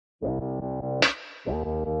She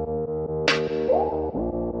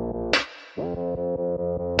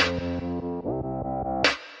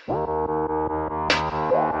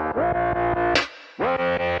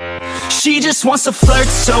just wants to flirt,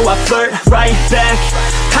 so I flirt right back.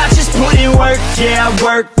 I just put in work, yeah, I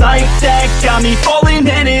work like that. Got me falling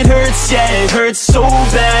and it hurts, yeah, it hurts so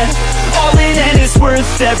bad. All in and it's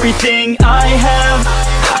worth everything I have.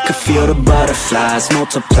 I could feel the butterflies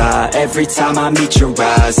multiply every time I meet your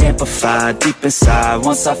eyes. Amplify deep inside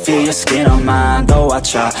once I feel your skin on mine. Though I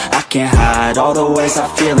try, I can't hide all the ways I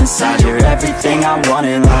feel inside. You're everything I want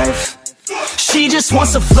in life. She just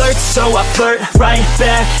wants to flirt, so I flirt right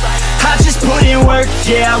back. I just put in work,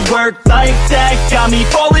 yeah, I work like that. Got me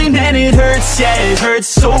falling and it hurts, yeah, it hurts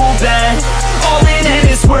so bad. All in and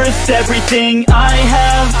it's worth everything I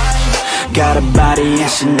have. Got a body and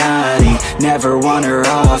she naughty, never want her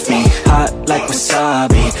off me. Hot like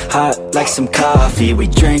wasabi, hot like some coffee. We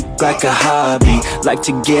drink like a hobby, like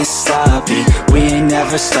to get sloppy. We ain't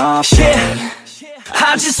never stopping. Yeah.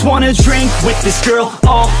 I just wanna drink with this girl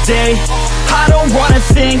all day. I don't wanna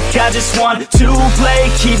think, I just want to play.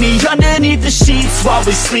 Keep me underneath the sheets while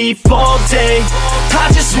we sleep all day. I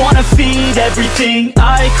just wanna feed everything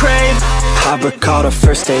I crave. I recall the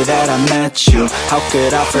first day that I met you. How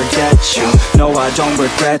could I forget you? No, I don't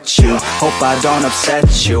regret you. Hope I don't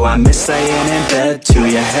upset you. I miss laying in bed too.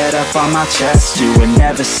 Your head up on my chest, you were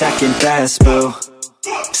never second best, boo.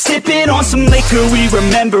 Sipping on some liquor, we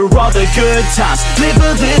remember all the good times. Live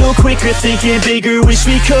a little quicker, thinking bigger, wish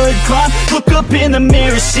we could climb. Look up in the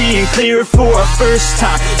mirror, seeing clearer for our first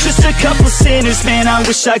time. Just a couple sinners, man, I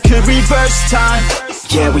wish I could reverse time.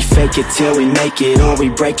 Yeah, we fake it till we make it, or we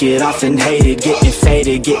break it off and hate it. Getting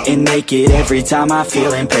faded, getting naked, every time I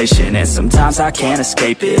feel impatient. And sometimes I can't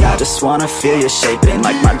escape it, I just wanna feel you shaping.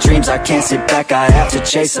 Like my dreams, I can't sit back, I have to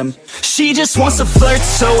chase them. She just wants to flirt,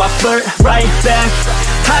 so I flirt right back.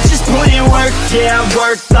 I just put in work, yeah, I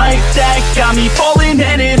work like that. Got me falling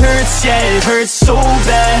and it hurts, yeah, it hurts so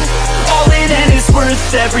bad. All in and it's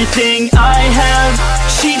worth everything I have.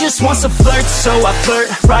 She just wants to flirt, so I flirt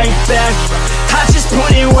right back. I just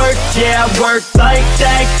put in work, yeah, I work like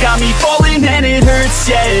that. Got me falling and it hurts,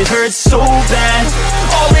 yeah, it hurts so bad.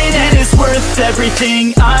 All in and it's worth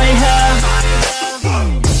everything I have.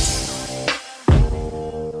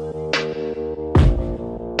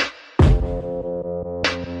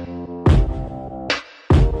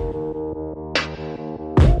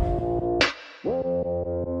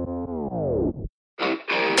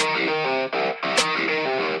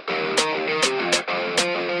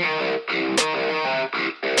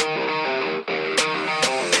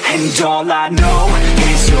 And all I know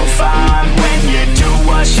is you'll find when you do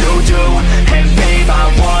what you do. And babe, I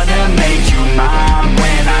wanna make you mine.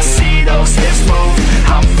 When I see those hips move,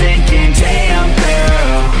 I'm thinking, damn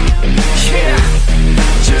girl, yeah,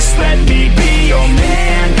 just let me be your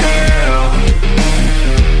man, girl.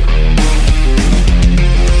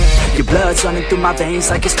 Your blood's running through my veins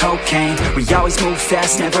like it's cocaine. We always move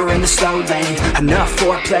fast, never in the slow lane. Enough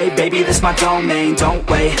foreplay, baby, this my domain. Don't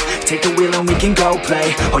wait, take the wheel and we can go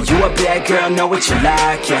play. Oh, you a bad girl, know what you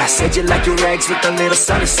like, yeah. Said you like your eggs with a little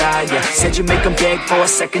sunny side, yeah. Said you make them beg for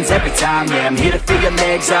seconds every time, yeah. I'm here to feel your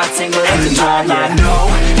legs all tingle in the night, yeah. All I know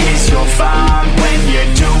is you'll find when you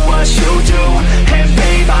do what you do. And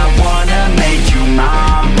babe, I wanna make you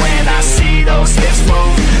mine. When I see those hips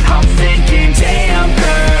move, I'm thinking, damn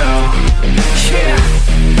girl, yeah,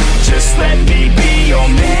 just let me be your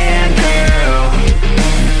man, girl.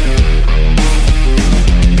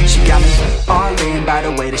 She got me all in by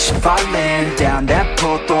the way that she fallin' down that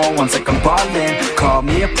pole, throwing ones like I'm ballin'. Call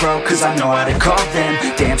me a pro, cause I know how to call them.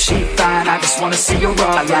 Damn, she fine, I just wanna see her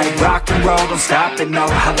roll. I like rock and roll, don't stop it, no.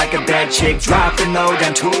 I like a bad chick, dropping low,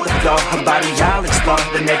 down to the floor. Her body, I'll explore.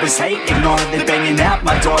 The neighbors hate, ignore. They banging out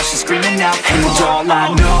my door, she's screaming out. And all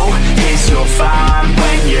I know is you'll find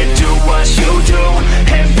when you do what you do.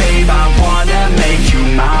 And babe, I wanna make you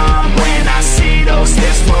mine. When I see those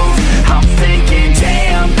hips move, I'm thinking,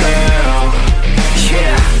 damn girl,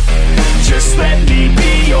 yeah, just let me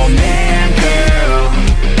be your man, girl.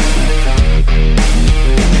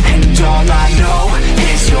 And all I know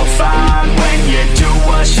is you'll find when you do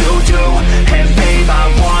what you do. And babe, I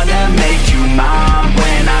wanna make you mine.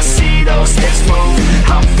 When I see those hips move,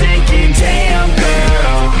 I'm thinking, damn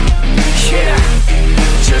girl, yeah,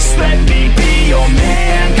 just let me be your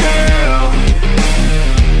man, girl.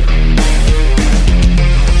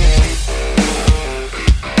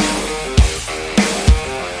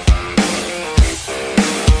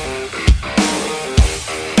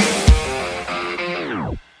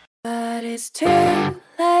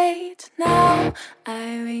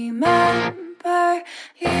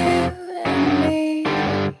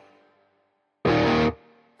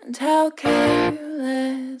 and how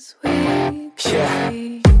careless we could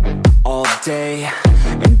be. All day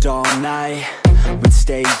and all night, we'd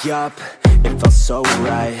stay up, it felt so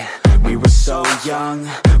right. We were so young,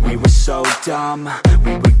 we were so dumb.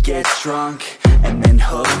 We would get drunk and then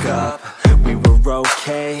hook up. We were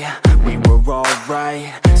okay, we were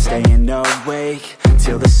alright, staying awake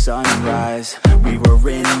till the sunrise. We were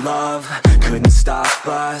in love, couldn't stop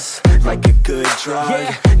us, like a good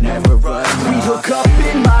drug, never enough. We'd hook up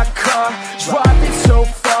in my car, driving so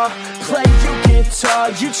far, play your guitar,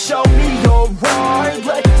 you'd show me your art,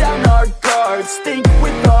 let down our guards, think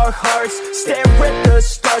with our hearts, stare at the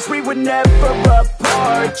stars. We were never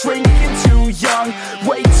apart, drinking too young,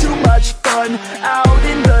 way too much fun, out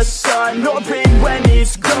in the sun, open when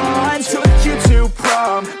it's gone. Took you to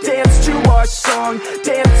prom, dance to our song,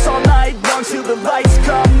 dance all night long till the lights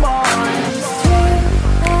come on. It's too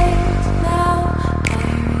late now, I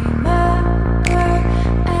remember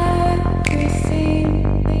everything,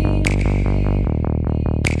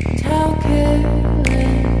 and how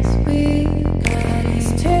careless we got.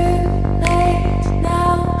 It's too late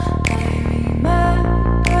now, I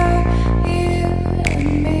remember you and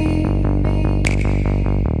me,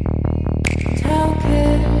 and how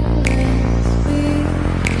careless we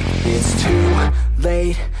got. It's too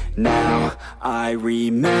late now, I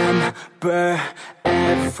remember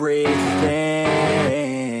everything,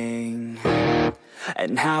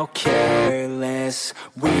 and how careless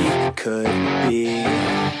we could be,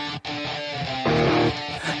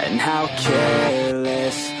 and how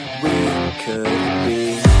careless we could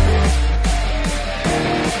be,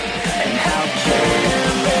 and how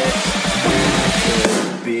careless we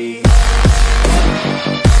could be.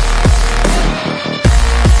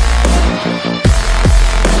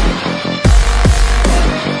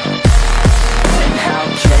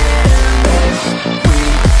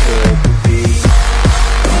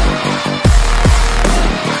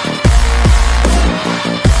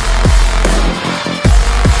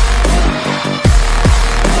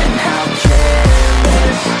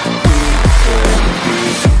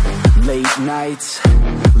 Nights,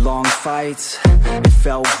 long fights, it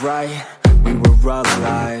felt right, we were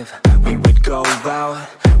alive. We would go out,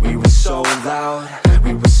 we were so loud,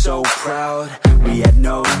 we were so proud, we had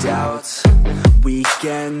no doubts.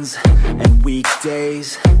 Weekends and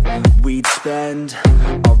weekdays, we'd spend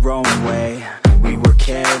our own way. We were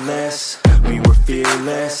careless, we were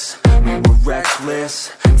fearless, we were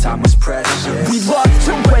reckless, time was precious. We loved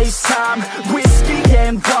to waste time, whiskey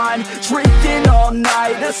and wine, drinking all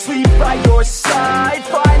night, asleep by your side.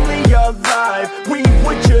 Finally alive, we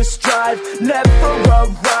would just drive, never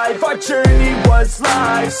arrive. Our journey was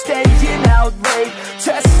live, staying out late,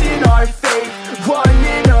 testing our fate,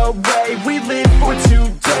 running away. We live for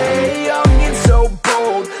today, young and so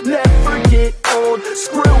bold, never get old.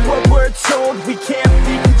 Screw what we're told, we can't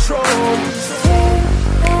be controlled. It's too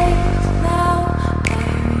late now, I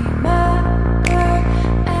remember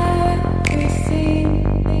everything,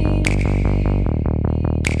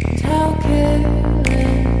 and how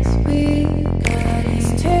careless we got.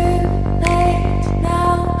 It's too late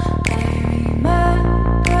now, I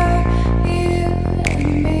remember you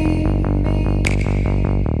and me,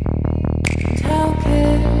 and how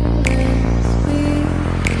careless we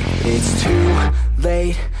got. It's too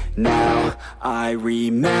late now, I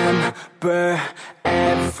remember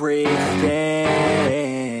everything,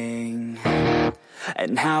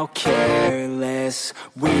 and how careless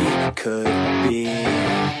we could be,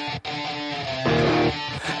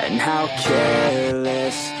 and how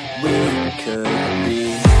careless we could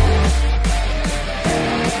be,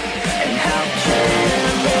 and how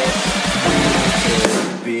careless we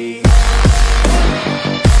could be.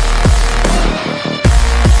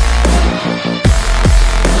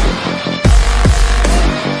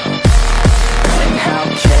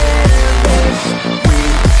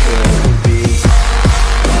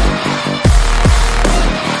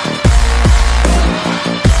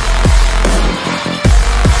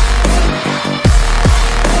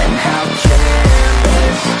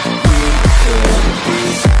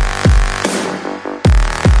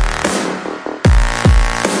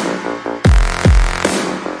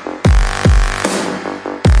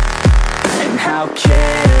 How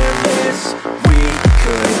careless we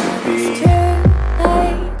could be. It's too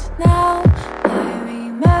late now, I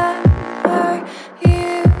remember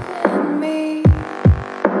you and me,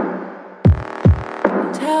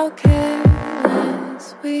 and how careless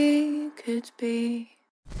we could be.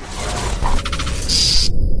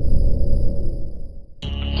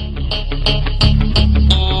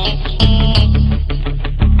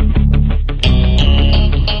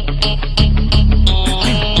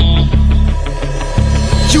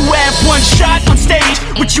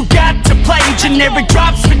 you got to play. Generic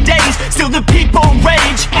drops for days, still the people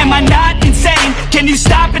rage. Am I not insane? Can you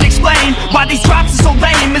stop and explain why these drops are so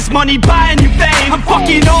lame? Is money buying you fame? I'm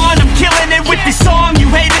fucking on, I'm killing it with this song. You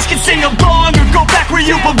haters can sing along or go back where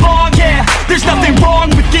you belong. Yeah, there's nothing wrong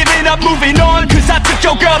with giving up, moving on. Cause I took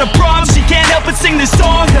your girl to prom, she can't help but sing this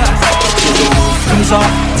song. Till the roof comes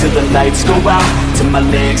off, till the lights go out, till my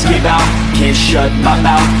legs give out, can't shut my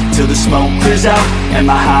mouth, till the smoke clears out, and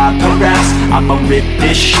my high paragraphs, I'ma rip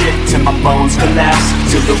this shit till my bones collapse.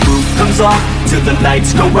 Till the roof comes off, till the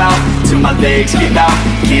lights go out, till my legs give out,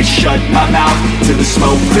 can't shut my mouth, till the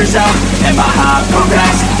smoke clears out, and my high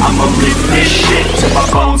paragraphs, I'ma rip this shit till my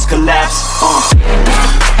bones collapse.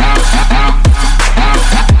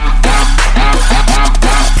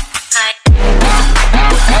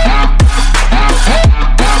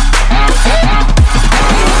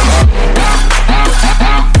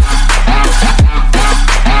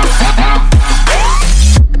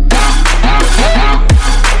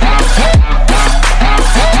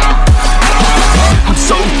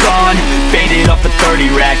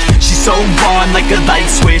 She's so on like a light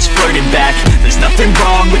switch, flirting back. There's nothing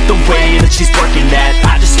wrong with the way that she's working that.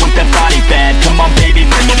 I just want that body bad, come on baby,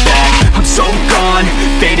 bring it back. I'm so gone,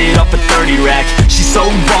 faded off a 30 rack. She's so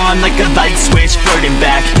on like a light switch, flirting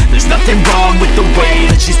back. There's nothing wrong with the way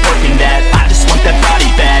that she's working that. I just want that body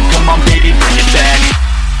bad, come on baby, bring it back.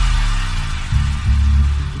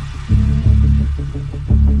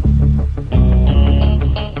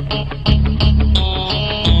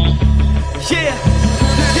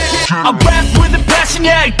 I rap with a passion,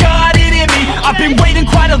 yeah, I got it in me. I've been waiting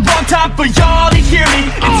quite a long time for y'all to hear me.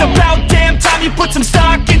 It's about damn time you put some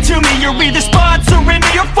stock into me. You're either sponsoring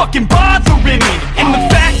me or fucking bothering me. And the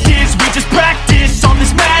fact is, we just practice all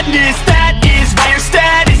this madness. That is why your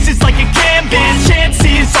status is like a canvas.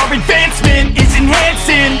 Chances our advancement is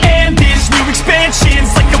enhancing, and this new expansion's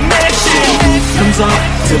like a mansion. Comes off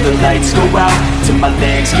till the lights go out, till my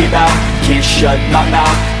legs give out, can't shut my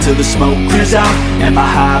mouth, till the smoke clears out, and my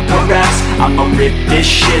high paragraphs, I'ma rip this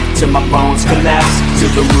shit till my bones collapse. Till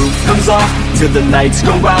the roof comes off, till the lights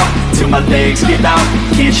go out, till my legs give out,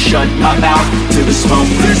 can't shut my mouth, till the smoke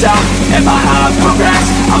clears out, and my high paragraphs,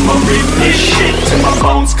 I'ma rip this shit till my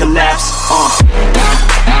bones collapse.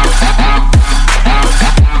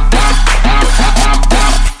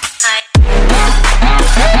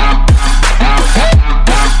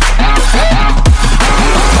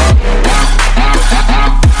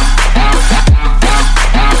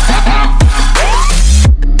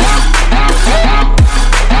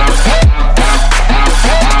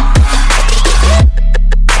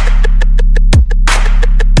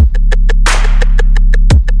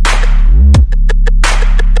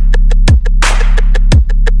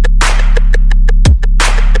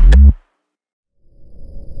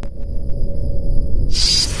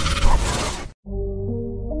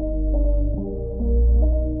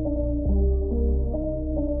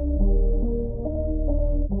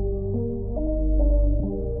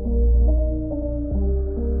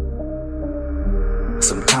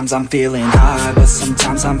 Sometimes I'm feeling high, but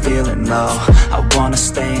sometimes I'm feeling low. I wanna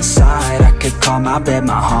stay inside, I could call my bed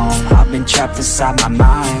my home. I've been trapped inside my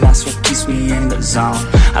mind, that's what keeps me in the zone.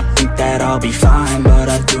 I think that I'll be fine, but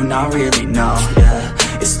I do not really know, yeah.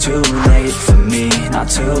 It's too late for me, not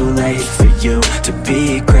too late for you. To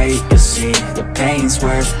be great, you'll see, the pain's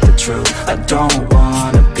worth the truth. I don't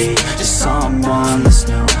wanna be just someone that's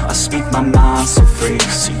new. I speak my mind so free,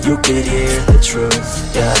 so you could hear the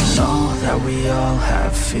truth. Yeah, I know that we all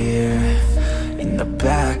have fear. In the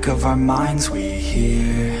back of our minds we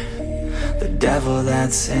hear the devil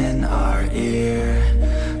that's in our ear.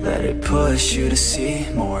 Let it push you to see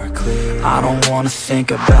more clear. I don't wanna think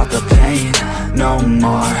about the pain no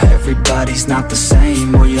more. Everybody's not the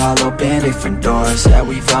same, we all open different doors. Yeah,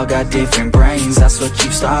 we've all got different brains, that's what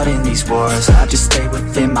keeps starting these wars. I just stay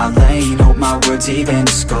within my lane, hope my words even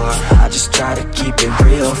score. I just try to keep it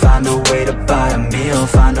real, find a way to buy a meal,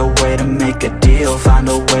 find a way to make a deal, find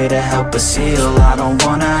a way to help us heal. I don't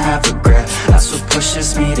wanna have regret, that's what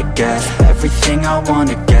pushes me to get everything I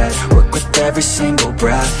wanna get. Work with every single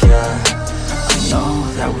breath, yeah. I know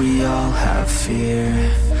that we all have fear.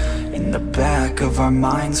 In the back of our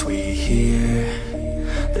minds we hear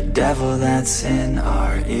the devil that's in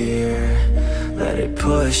our ear. Let it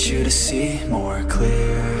push you to see more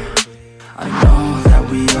clear. I know that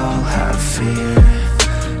we all have fear.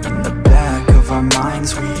 In the back of our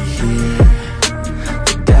minds we hear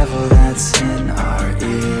the devil that's in our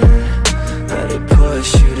ear. Let it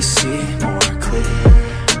push you to see more clear.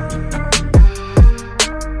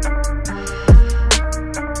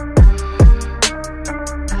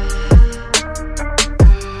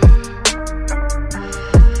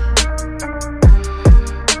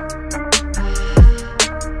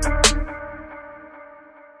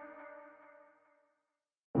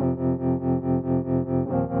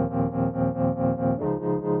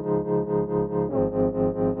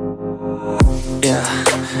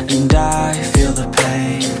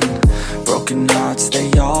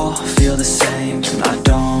 the same, and I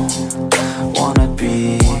don't wanna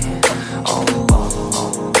be all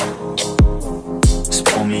alone. Just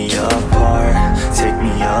pull me apart, take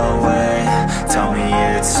me away, tell me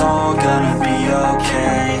it's all gonna be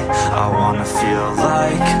okay. I wanna feel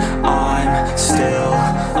like I'm still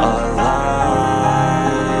alive,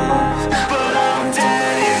 but I'm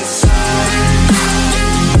dead inside.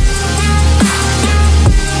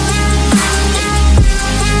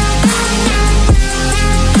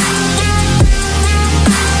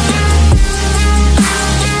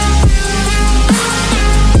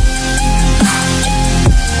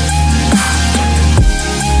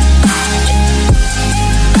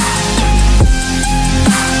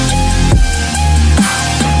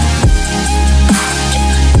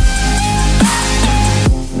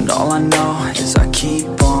 All I know is I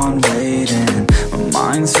keep on waiting. My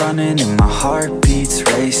mind's running and my heart beats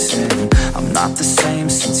racing. I'm not the same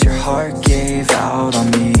since your heart gave out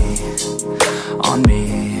on me, on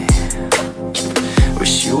me.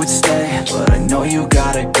 Wish you would stay, but I know you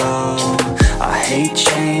gotta go. I hate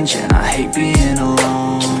change and I hate being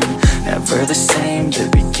alone. Never the same, the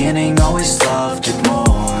beginning always loved it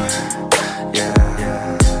more.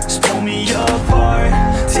 Yeah, just pull me apart,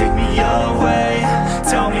 take me away,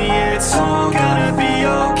 tell me it's all gonna be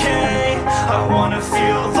okay. I wanna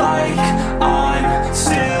feel like I'm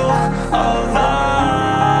still alive,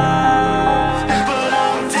 but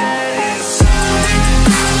I'm dead inside.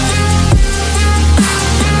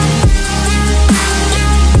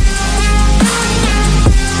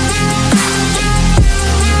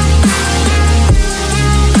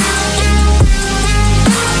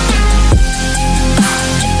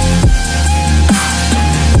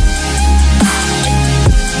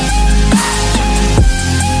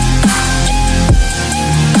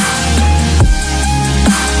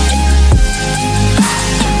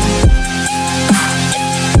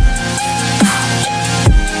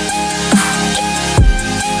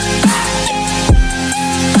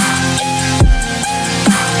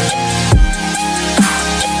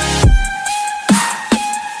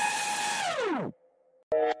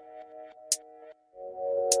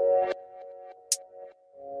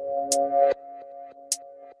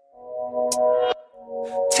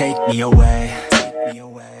 Take me away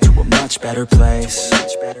to a much better place.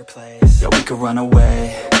 Yeah, we could run away.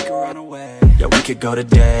 Yeah, we could go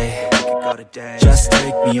today. Just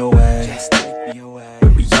take me away,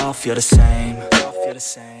 where we all feel the same,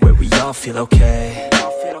 where we all feel okay,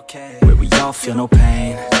 where we all feel no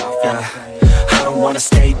pain. Yeah, I don't wanna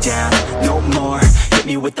stay down no more. Hit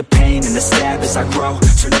me with the pain and the stab as I grow.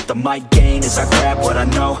 Turn up the mic gain as I grab what I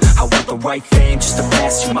know. I want the right fame just to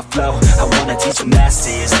pass you my flow. I wanna teach the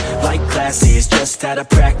masses like classes, just out of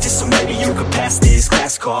practice, so maybe you could pass this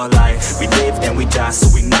class called life. We live then we die, so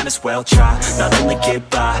we might as well try. Not only get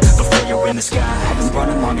by before you're in the sky. I've been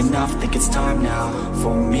running long enough, think it's time now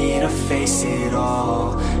for me to face it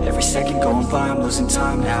all. Every second going by, I'm losing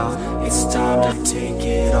time now. It's time to take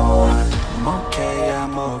it on. I'm okay,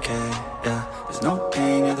 I'm okay, yeah. There's no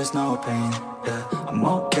pain, yeah, there's no pain, yeah. I'm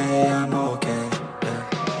okay, I'm okay, yeah,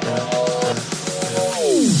 yeah, yeah.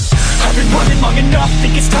 I've been running long enough,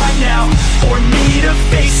 think it's time now for me to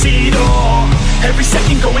face it all. Every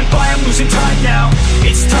second going by, I'm losing time now.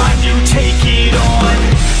 It's time to take it on.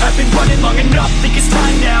 I've been running long enough, think it's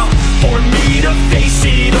time now for me to face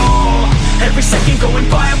it all. Every second going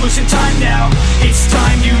by, I'm losing time now. It's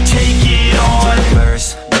time to take it on.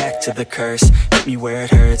 Back to the curse, hit me where it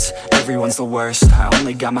hurts. Everyone's the worst, I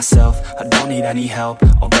only got myself. I don't need any help,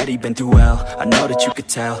 already been through hell. I know that you could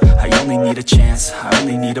tell, I only need a chance, I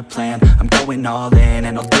only need a plan. I'm going all in,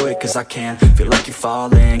 and I'll do it cause I can. Feel like you're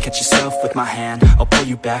falling, catch yourself with my hand. I'll pull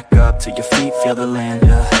you back up till your feet feel the land,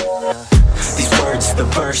 yeah. These words, the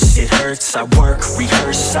verse, it hurts. I work,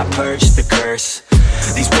 rehearse, I purge the curse.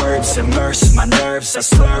 These words immerse my nerves. I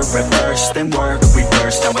slur, reverse, then work,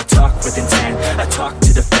 reverse. Now I talk with intent, I talk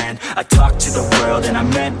to defend, I talk to the world and I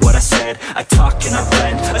meant what I said. I talk and I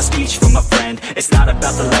blend, a speech from a friend. It's not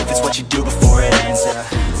about the life, it's what you do before it ends, yeah.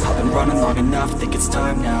 I've been running long enough, think it's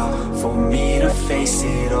time now for me to face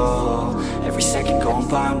it all. Every second going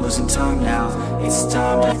by, I'm losing time now. It's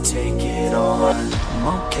time to take it on. I'm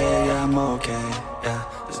okay, I'm okay, yeah.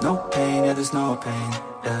 There's no pain, yeah, there's no pain,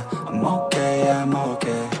 yeah. I'm okay, I'm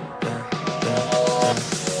okay, yeah, yeah,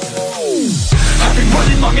 yeah. I've been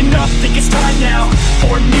running long enough, think it's time now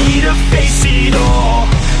for me to face it all.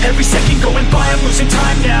 Every second going by, I'm losing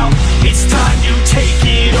time now. It's time to take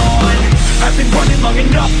it on. I've been running long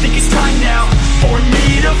enough, think it's time now for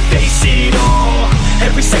me to face it all.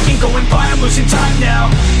 Every second going by, I'm losing time now.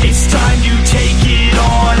 It's time to take it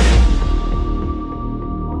on.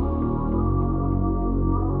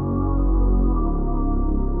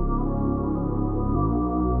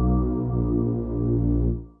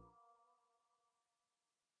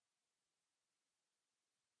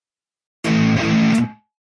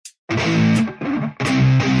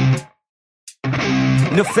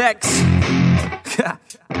 effects.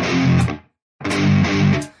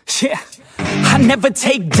 Yeah. I never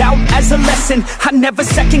take doubt as a lesson. I never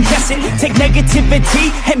second guess it. Take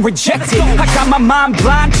negativity and reject it. I got my mind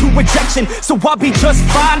blind to rejection, so I'll be just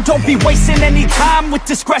fine. Don't be wasting any time with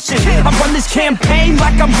discretion. I run this campaign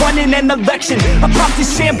like I'm running an election. I pop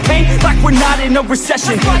this champagne like we're not in a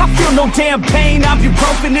recession. I feel no damn pain.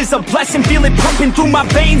 Ibuprofen is a blessing. Feel it pumping through my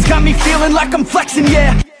veins. Got me feeling like I'm flexing,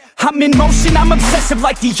 yeah. I'm in motion, I'm obsessive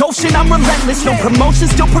like the ocean, I'm relentless. No promotion,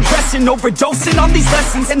 still progressing, overdosing on these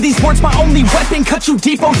lessons. And these words my only weapon, cut you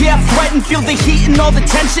deep, oh yeah, I threaten. Feel the heat and all the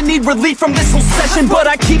tension, need relief from this whole session. But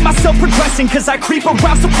I keep myself progressing, cause I creep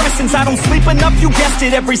around suppressants. I don't sleep enough, you guessed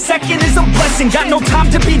it, every second is a blessing. Got no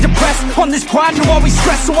time to be depressed, on this grind you always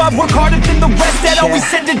stress. So I work harder than the rest, that always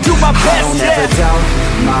said to do my best. I don't ever doubt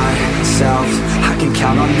myself, I can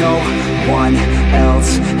count on no one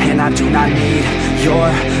else. And I do not need your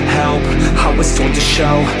help, I was told to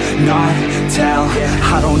show, not tell.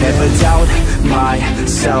 I don't ever doubt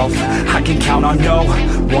myself, I can count on no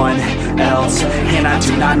one else. And I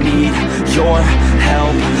do not need your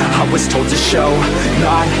help, I was told to show,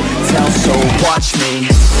 not tell. So watch me.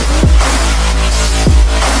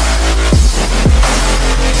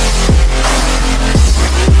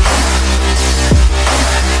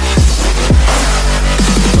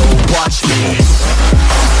 So watch me.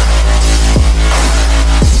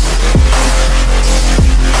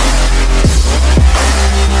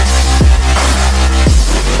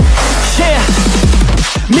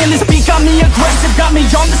 Man, this beat got me aggressive, got me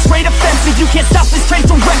on the straight offensive. You can't stop this train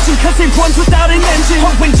direction, cause it runs without an engine.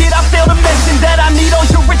 But when did I fail to mention that I need all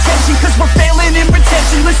your attention? Cause we're failing in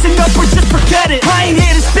retention, listen up or just forget it. I ain't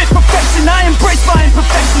here to spit perfection, I embrace my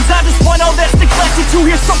imperfections. I just want all that's neglected to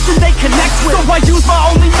hear something they connect with. So I use my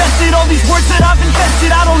only method, all these words that I've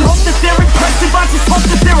invested. I don't hope that they're impressive, I just hope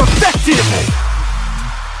that they're effective.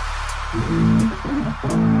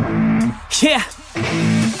 Yeah,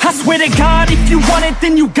 I swear to God, if you want it,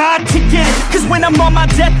 then you got to get it. Cause when I'm on my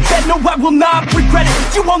deathbed, no, I will not regret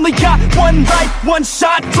it. You only got one life, one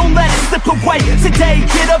shot, don't let it slip away. Today,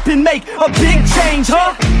 get up and make a big change,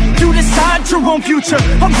 huh? You decide your own future,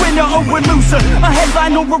 a winner or a loser, a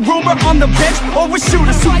headline or a rumor, on the bench or a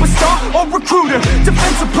shooter, superstar or recruiter,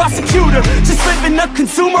 defensive prosecutor, just living a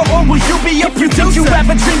consumer, or will you be a producer? If you have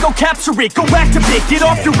a dream, go capture it, go activate, get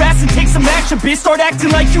off your ass and take some action, bitch. Start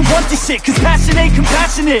acting like you want this shit, cause passion ain't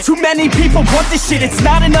compassionate. Too many people want this shit, it's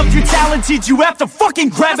not enough, you're talented, you have to fucking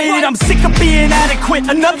grab it. I'm sick of being adequate,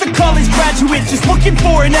 another college graduate, just looking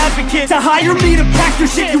for an advocate to hire me to pack your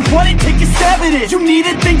shit. You want it, take a stab at it, you need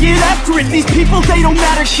it, then get after it. These people, they don't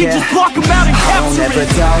matter, shit, just block them out and capture it. I don't ever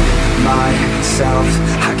doubt myself,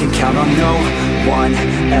 I can count on no one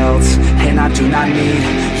else. And I do not need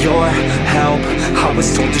your help, I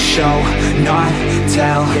was told to show, not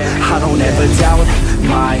tell. I don't ever doubt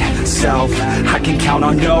myself, I can count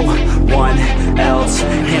on no one else.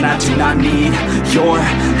 And I do not need your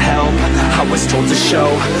help, I was told to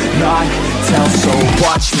show, not tell. So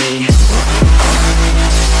watch me.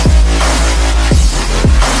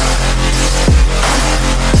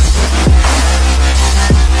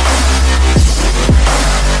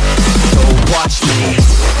 Watch me.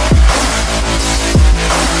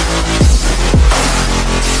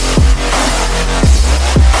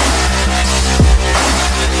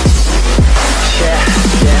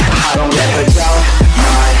 I don't ever doubt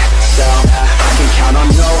myself, I can count on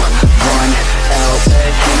no one else.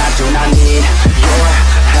 And I do not need your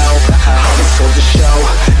help, I was told to show,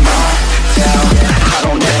 not tell. I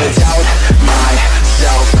don't ever doubt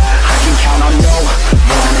myself, I can count on no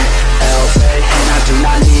one else. And I do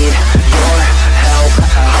not need your help,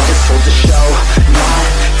 I was told to show, not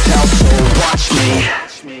tell. So watch me.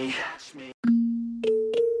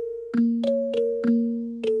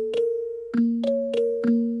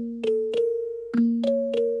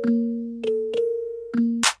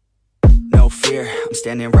 I'm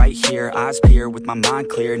standing right here, eyes peer with my mind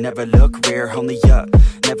clear. Never look rear, only up,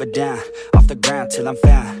 never down. Off the ground till I'm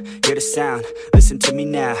found, hear the sound, listen to me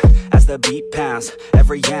now. As the beat pounds,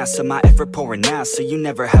 every ounce of my effort pouring out. So you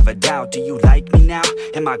never have a doubt, do you like me now?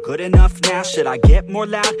 Am I good enough now? Should I get more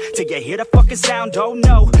loud till you hear the fucking sound? Oh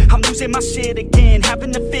no, I'm losing my shit again,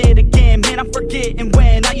 having to fit again. Man, I'm forgetting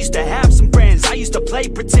when I used to have some friends. I used to play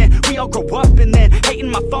pretend, we all grow up and then hating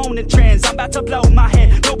my phone and trends. I'm about to blow my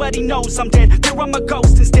head, nobody nobody knows I'm dead. Fear I'm a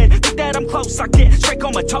ghost instead. Think that I'm close, I get straight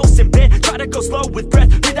comatose in bed. Try to go slow with breath,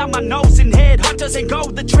 breathe out my nose and head. Heart doesn't go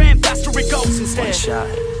the trend, faster it goes instead. One shot,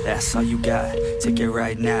 that's all you got. Take it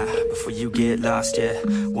right now, before you get lost, yeah.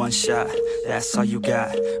 One shot, that's all you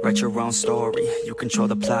got. Write your own story, you control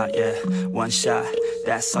the plot, yeah. One shot,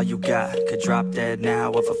 that's all you got. Could drop dead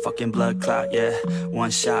now of a fucking blood clot, yeah. One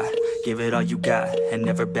shot, give it all you got. And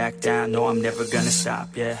never back down, no, I'm never gonna stop,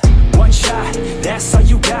 yeah. One shot, that's all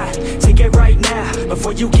you got. Take it right now,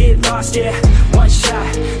 before you get lost, yeah. One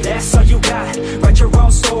shot, that's all you got. Write your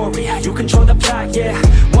own story, you control the plot, yeah.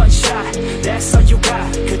 One shot, that's all you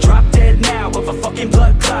got. Could drop dead now of a fucking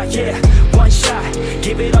blood clot, yeah. One shot,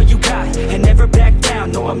 give it all you got. And never back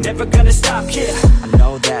down, no, I'm never gonna stop, yeah. I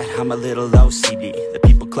know that I'm a little OCD. The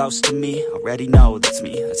people close to me already know that's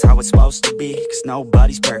me. That's how it's supposed to be, cause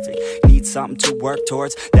nobody's perfect. You need something to work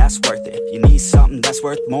towards, that's worth it. You need something that's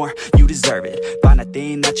worth more, you deserve it. Find a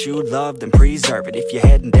thing that you love, then preserve it. If you're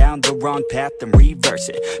heading down the wrong path, then reverse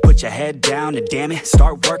it. Put your head down and damn it,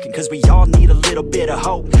 start working. Cause we all need a little bit of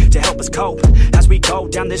hope to help us cope as we go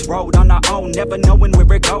down this road on our own, never knowing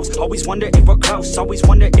where it goes. Always wonder if we're close, always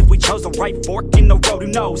wonder if we chose the right fork in the road. Who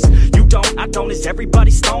knows? You don't, I don't. Is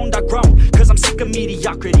everybody stoned? I grown, cause I'm sick of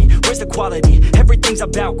mediocrity. Where's the quality? Everything's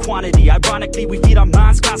about quantity. Ironically, we feed our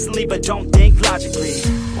minds constantly, but don't think logically.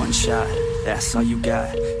 One shot, that's all you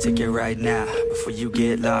got. Take it right now, before you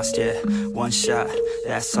get lost, yeah. One shot,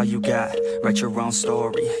 that's all you got. Write your own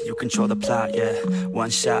story, you control the plot, yeah. One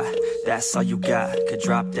shot, that's all you got. Could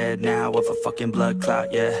drop dead now of a fucking blood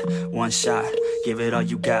clot, yeah. One shot, give it all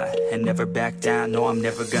you got. And never back down, no, I'm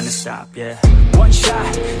never gonna stop, yeah. One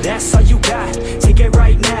shot, that's all you got. Take it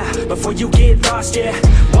right now, before you get lost, yeah.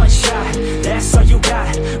 One shot, that's all you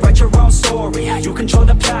got. Write your own story, you control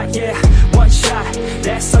the plot, yeah. One shot,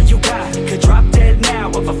 that's all you got. Could drop dead now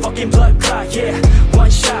of a fucking blood clot, yeah. One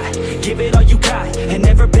shot, give it all you got. And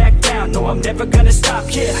never back down, no, I'm never gonna stop,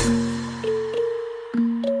 yeah.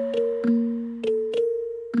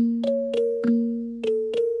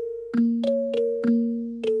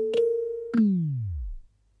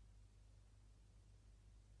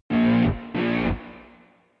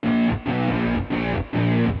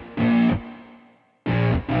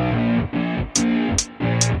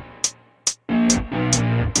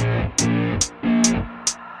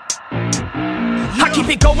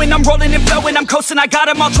 Going, I'm rolling and flowing, I'm coasting, I got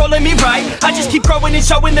them all trolling me right. I just keep growing and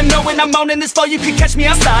showing them knowing I'm owning this flow, you can catch me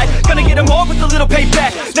outside. Gonna get them all with a little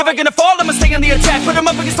payback. Never gonna fall, I'ma stay on the attack. Put them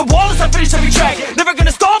up against the wall as I finish every track. Never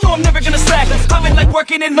gonna stall, no, I'm never gonna slack. I've been like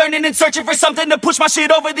working and learning and searching for something to push my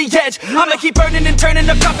shit over the edge. I'ma keep burning and turning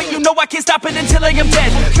up dropping, you know I can't stop it until I am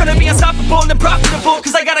dead. Gonna be unstoppable and profitable,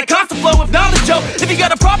 cause I got a constant flow of knowledge, yo. If you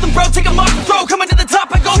got a problem, bro, take 'em off the throw. Coming to the top,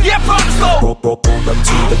 I go, yeah, promise, slow. Roll up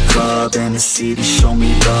to the club and the city show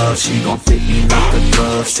me love. She gon' fit me like a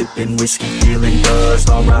glove. Sipping whiskey, feeling buzzed.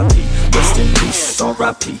 R.I.P. Rest in peace.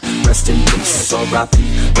 R.I.P. Rest in peace. R.I.P.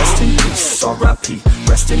 Rest in peace. R.I.P.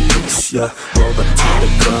 Rest in peace. Yeah. Roll up to the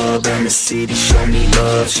club and the city show me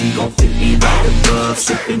love. She gon' fit me like a glove.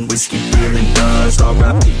 Sipping whiskey, feeling buzzed.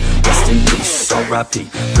 R.I.P. Rest in peace. R.I.P.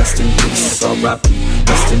 Rest in peace. R.I.P.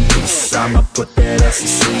 Rest in peace. I'ma put that ass to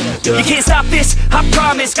sleep. Yeah. You can't stop this, I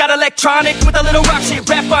promise. Got electronic with a little rock shit.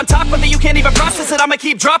 Rap on top of it, you can't even process it. I'ma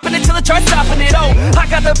keep dropping it till it starts stopping it. Oh, I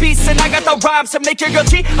got the beats and I got the rhymes to make your girl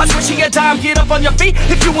cheat. I'm switching a dime, get up on your feet.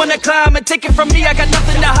 If you wanna climb and take it from me, I got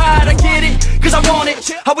nothing to hide. I get it, cause I want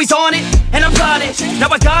it, always on it, and I'm got it. Now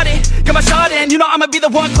I got it, got my shot in. You know I'ma be the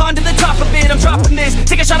one climb to the top of it. I'm dropping this,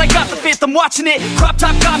 take a shot, I got the fifth. I'm watching it, crop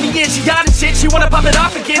top got me in. She got it shit, she wanna pop it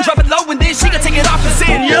off again. Drop it low and then she gon' take it off and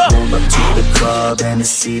sin, yeah. Roll up to the club and the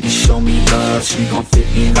city show me love. She gon' fit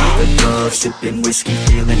me like a glove. Sipping whiskey,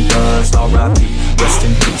 feeling buzzed. R.I.P. Rest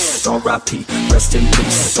in peace. R.I.P. Rest in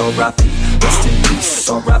peace. R.I.P. Rest in peace.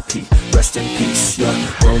 R.I.P. Rest in peace. Yeah.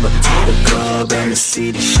 Roll up to the club and the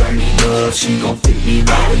city show me love. She gon' fit me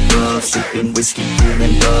like a glove. Sipping whiskey,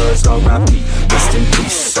 feeling buzzed. R.I.P. Rest in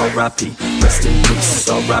peace. R.I.P. Rest in peace.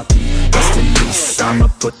 R.I.P. Rest in peace. I'ma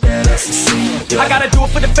put that ass to sleep. Yeah. I gotta do it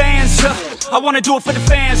for the fans, yeah. I wanna do it for the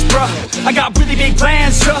fans, bruh. I got really big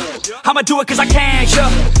plans, yeah. I'ma do it cause I can, yeah.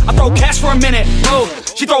 I throw cash for a minute, oh.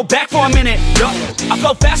 She throw back for a minute, yeah. I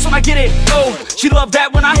flow fast when I get it, oh. She love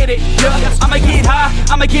that when I hit it, yeah. I'ma get high,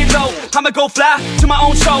 I'ma get low. I'ma go fly to my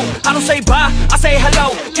own show. I don't say bye, I say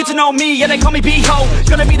hello. Get to know me, yeah, they call me B-Ho.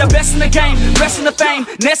 Gonna be the best in the game, rest in the fame.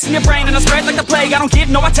 Nest in your brain and I spread like the plague. I don't give,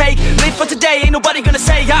 no I take. Live for today, ain't nobody gonna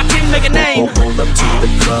say I didn't make a name. Roll up to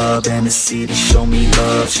the club and the city show me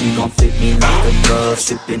love. She gon' fit me like a glove.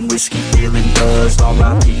 Sipping whiskey, feeling buzzed.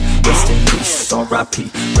 R.I.P. Rest in peace. R.I.P.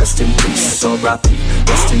 Rest in peace, R.I.P.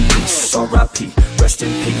 Rest in peace, R.I.P. Rest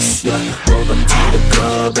in peace, yeah. Roll up to the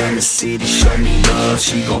club and the city show me love.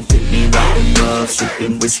 She gon' fit me like a glove,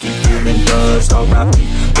 sipping whiskey, feeling buzzed. R.I.P.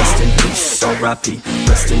 Rest in peace, R.I.P.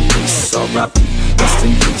 Rest in peace, R.I.P. Rest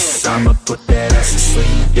in peace. I'ma put that ass to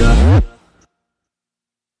sleep, yeah.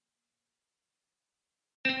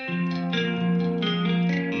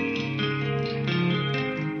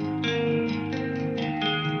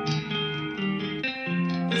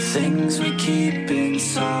 Things we keep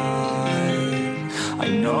inside, I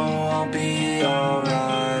know I'll be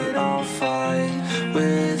alright. I'll fight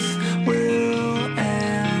with will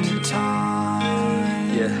and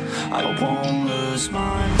time. Yeah, I won't lose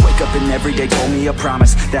mine. Wake up and every day told me a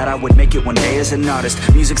promise that I would make it one day as an artist.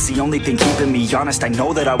 Music's the only thing keeping me honest. I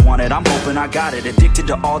know that I want it, I'm hoping I got it. Addicted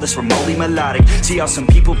to all this remotely melodic. See how some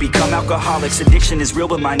people become alcoholics. Addiction is real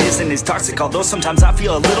but mine isn't as toxic. Although sometimes I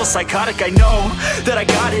feel a little psychotic. I know that I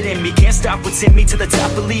got it in me, can't stop what's in me to the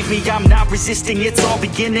top. Believe me, I'm not resisting, it's all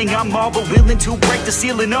beginning. I'm all but willing to break the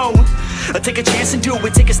ceiling, oh. Take a chance and do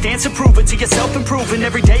it, take a stance and prove it to yourself, improving.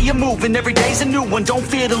 Every day you're moving, every day's a new one. Don't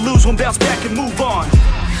fear to lose one, bounce back and move on.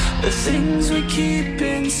 The things we keep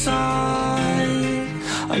inside,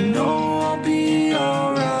 I know I'll be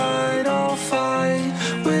alright. I'll fight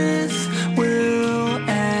with will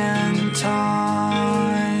and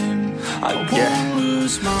time. I won't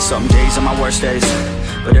lose my. Some days are my worst days,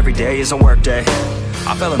 but every day is a work day.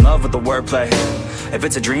 I fell in love with the wordplay. If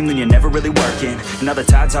it's a dream, then you're never really working. And other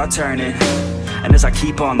tides are turning, and as I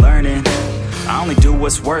keep on learning, I only do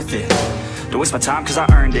what's worth it. Don't waste my time cause I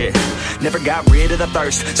earned it. Never got rid of the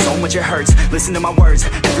thirst, so much it hurts. Listen to my words,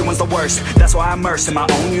 everyone's the worst. That's why I'm immersed in my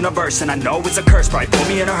own universe. And I know it's a curse, probably put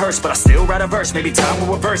me in a hearse, but I still write a verse. Maybe time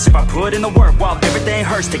will reverse if I put in the work while everything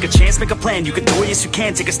hurts. Take a chance, make a plan, you can do it, yes you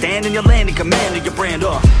can. Take a stand in your land and command of your brand,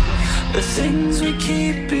 The things we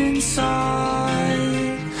keep inside,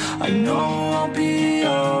 I know I'll be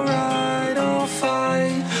alright. I'll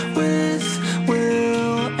fight with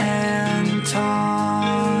will and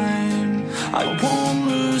time. I won't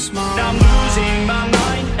lose my mind. I'm losing my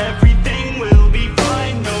mind. Everything will be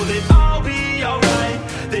fine. Know that I'll be alright.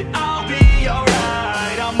 That I'll be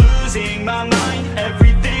alright. I'm losing my mind.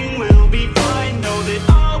 Everything will be fine. Know that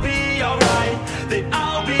I'll be alright. That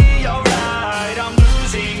I'll be alright. I'm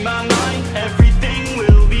losing my mind. Everything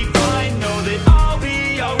will be fine. Know that I'll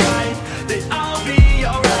be alright. That I'll be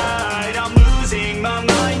alright. I'm losing my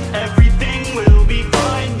mind. Everything will be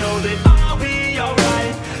fine. Know that I'll be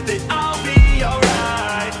alright. That I'll be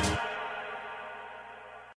alright.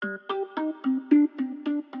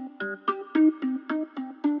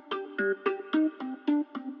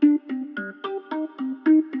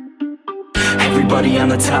 Everybody on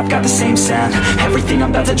the top got the same sound. Everything I'm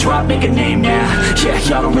about to drop, make a name now. Yeah,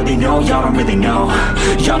 y'all don't really know, y'all don't really know.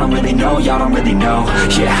 Y'all don't really know, y'all don't really know.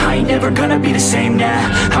 Yeah, I ain't never gonna be the same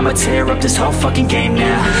now. I'ma tear up this whole fucking game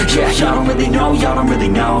now. Yeah, y'all don't really know, y'all don't really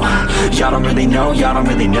know. Y'all don't really know, y'all don't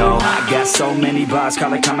really know. I got so many bars,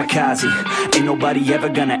 call it kamikaze. Ain't nobody ever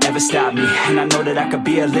gonna ever stop me. And I know that I could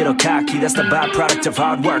be a little cocky. That's the byproduct of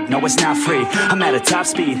hard work, no it's not free. I'm at a top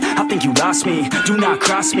speed, I think you lost me. Do not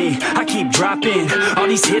cross me, I keep dropping all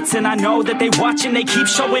these hits and I know that they watching. They keep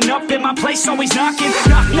showing up in my place, always knocking.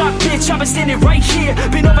 Knock, knock, bitch, I've been standing right here.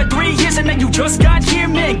 Been over 3 years and then you just got here.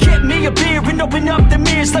 Man, get me a beer and open up the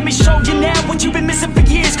mirrors. Let me show you now what you've been missing for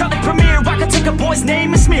years. Call it premiere, I can take a boy's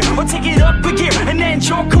name and smear, or take it up a gear and end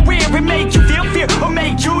your career. And make you feel fear, or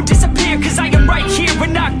make you disappear. Cause I am right here, we're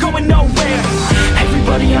not going nowhere.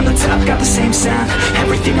 Everybody on the top got the same sound.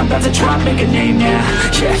 Everything I'm about to drop, make a name now.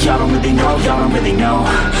 Yeah, y'all don't really know, y'all don't really know.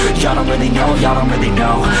 Y'all don't really know, y'all don't really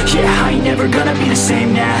know. Yeah, I ain't never gonna be the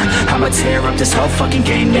same now. I'ma tear up this whole fucking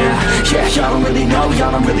game now. Yeah, y'all don't really know,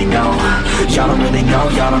 y'all don't really know. Y'all don't really know,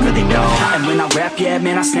 y'all don't really know. And when I rap, yeah,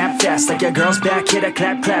 man, I snap fast. Like your girl's back, hit a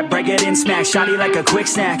clap, clap, break it in, smack. Shotty like a quick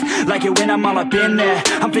snack, like it when I'm all up in there.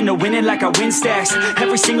 I'm finna win it like I win stacks.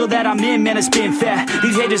 Every single that I'm in, man, it's been fat.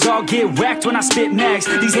 These haters all get whacked when I spit max.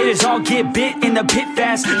 These haters all get bit in the pit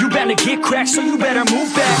fast. You better get cracked, so you better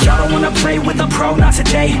move back. Y'all don't wanna play with a pro, not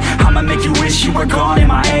today. I'ma make you wish you were gone in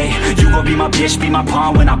my A. You gon' be my bitch, be my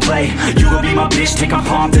pawn when I play. You gon' be my bitch, take my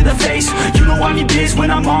palm to the face. You know I need biz when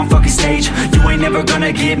I'm on fucking stage. You ain't never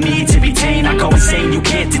gonna get me to be tame. I go insane, you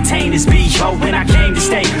can't detain this B.O. when I came to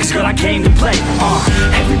stay. Cause girl, I came to play.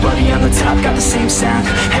 Everybody on the top got the same sound.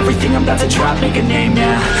 Everything I'm about to drop, make a name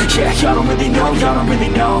now. Yeah, y'all don't really know, y'all don't really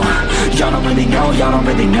know. Y'all don't really know, y'all don't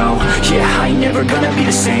really know. Yeah, I ain't never gonna be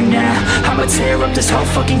the same now. I'ma tear up this whole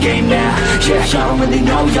fucking game now. Yeah, y'all don't really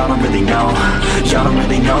know, y'all don't really know. Y'all don't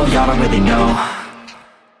really know, y'all don't really know.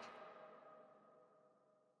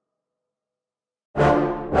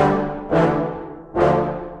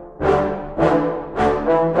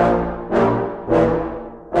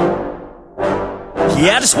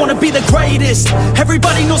 Yeah, I just wanna be the greatest.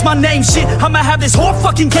 Everybody knows my name, shit. I'ma have this whole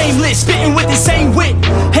fucking game list, spitting with insane wit,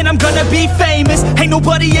 and I'm gonna be famous. Ain't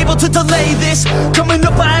nobody able to delay this. Coming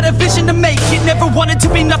up, I had a vision to make it. Never wanted to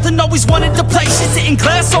be nothing, always wanted to play shit. Sit in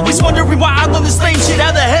class, always wondering why I love this lame shit.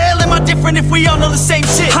 How the hell am I different if we all know the same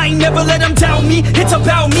shit? I ain't never let them doubt me, it's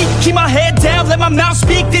about me. Keep my head down, let my mouth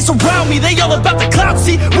speak. They surround me, they all about the clout,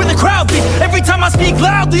 see where the crowd be. Every time I speak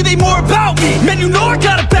loudly, they more about me. Man, you know I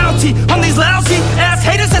got a bounty on these lousy ass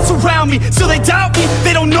haters that surround me. So they doubt me,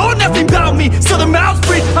 they don't know nothing about me. So their mouths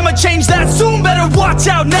breathe, I'ma change that soon, better watch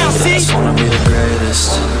out now, see? I just wanna be the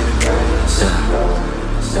greatest,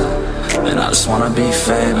 yeah. And I just wanna be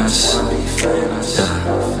famous,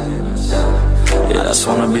 yeah. Yeah, I just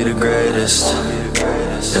wanna be the greatest,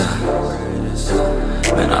 yeah.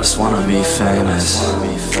 And I just wanna be famous,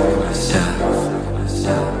 yeah.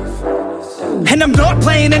 And I'm not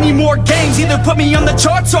playing any more games. Either put me on the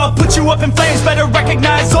charts or I'll put you up in flames. Better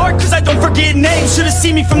recognize art, cause I don't forget names. Should've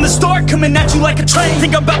seen me from the start, coming at you like a train.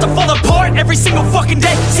 Think I'm about to fall apart every single fucking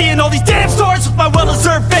day. Seeing all these damn stars with my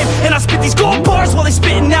well-deserved fame. And I spit these gold bars while they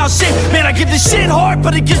spitting out shit. Man, I give this shit hard,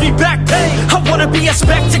 but it gives me back pain. I wanna be a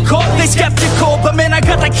spectacle, they skeptical. But man, I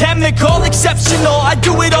got that chemical, exceptional. I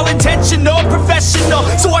do it all intentional, professional.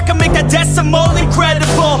 So I can make that decimal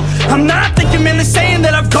incredible. I'm not thinking, man, they're saying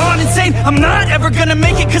that I've gone insane. I'm not ever gonna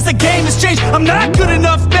make it cause the game has changed. I'm not good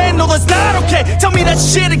enough, man, no that's not okay. Tell me that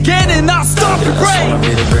shit again and I'll stop your brain. I just wanna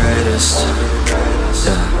be the greatest,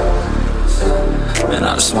 yeah. And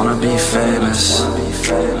I just wanna be famous,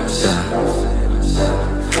 yeah.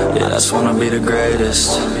 Yeah, I just wanna be the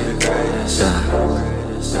greatest, yeah.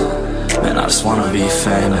 And I just wanna be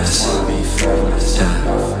famous, yeah.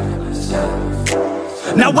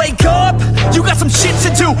 Now wake up, you got some shit to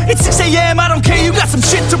do. It's 6 a.m, I don't care, you got some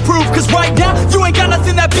shit to prove. Cause right now, you ain't got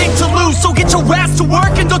nothing that big to lose. So get your ass to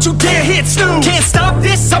work and don't you dare hit snooze. Can't stop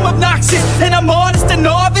this, I'm obnoxious. And I'm honest and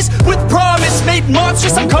novice with promise. Made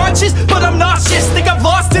monstrous, I'm conscious, but I'm nauseous. Think I've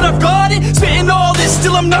lost it, I've got it. Spitting all this,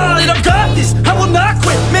 still I'm not it, I've got this. I will not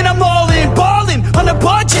quit, man, I'm all in. Ballin', on a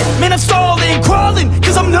budget, man, I'm stalling. Crawling,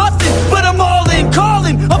 cause I'm nothing, but I'm all in.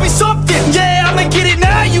 Calling, I'll be something, yeah, I'ma get it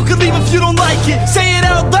now. You can leave if you don't like it. Say it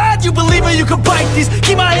out loud, you believe it, you can bite this.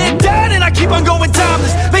 Keep my head down and I keep on going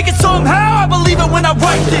timeless. Make it somehow, I believe it when I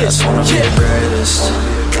write this. I just wanna be the greatest,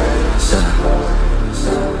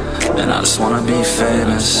 yeah. And I just wanna be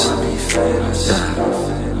famous, yeah.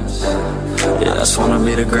 Yeah, I just wanna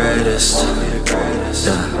be the greatest,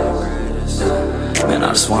 yeah. Man, I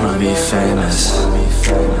just wanna be famous,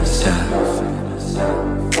 yeah.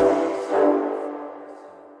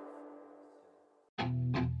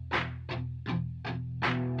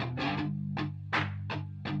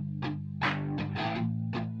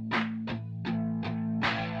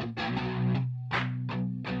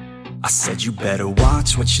 I said you better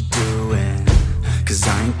watch what you're doing, cause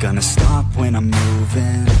I ain't gonna stop when I'm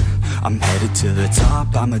moving. I'm headed to the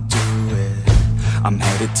top, I'ma do it. I'm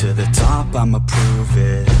headed to the top, I'ma prove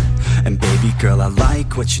it. And baby girl, I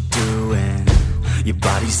like what you're doing. Your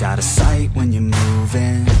body's out of sight when you're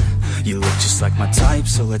moving. You look just like my type,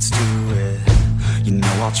 so let's do it. You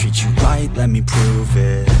know I'll treat you right, let me prove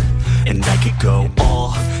it. And I could go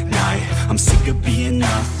all night, I'm sick of being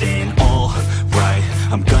nothing. All right,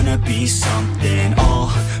 I'm gonna be something. I'll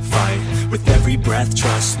fight with every breath,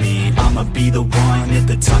 trust me. I'ma be the one at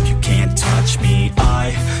the top, you can't touch me.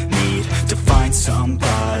 I need to find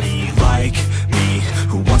somebody like me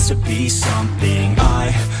who wants to be something.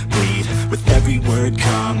 I bleed with every word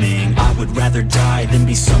coming. I would rather die than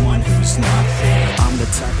be someone who's nothing. I'm the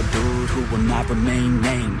type of dude who will not remain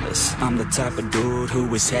nameless. I'm the type of dude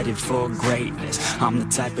who is headed for greatness. I'm the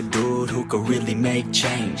type of dude who could really make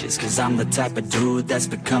changes. Cause I'm the type of dude that's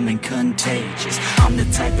becoming contagious. I'm the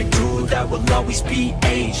type of dude that will always be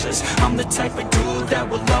ageless. I'm the type of dude that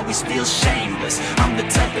will always feel shameless. I'm the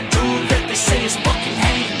type of dude that they say is fucking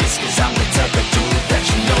heinous. Cause I'm the type of dude that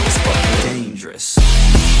you know is fucking dangerous.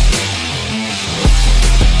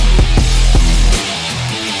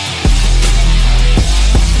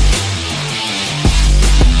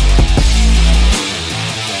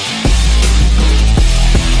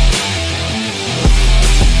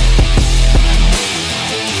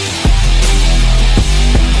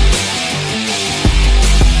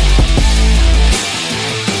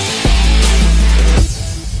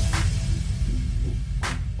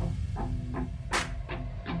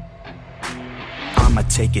 I'ma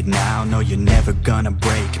take it now, no you're never gonna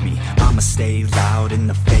break me. I'ma stay loud in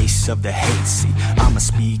the face of the hate, see I'ma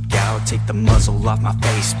speak out out, take the muzzle off my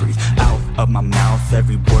face, breathe out of my mouth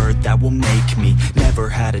every word that will make me. Never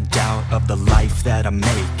had a doubt of the life that I'm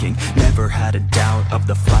making, never had a doubt of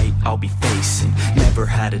the fight I'll be facing, never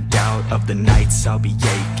had a doubt of the nights I'll be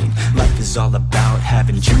aching. Life is all about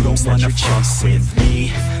having dreams that you're chasing. With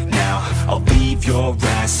me now, I'll leave your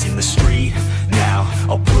ass in the street now,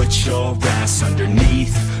 I'll put your ass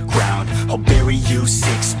underneath ground, I'll bury you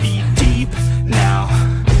 6 feet deep now,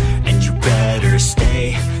 and you better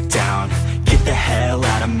stay down. Get the hell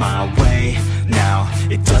out of my way now,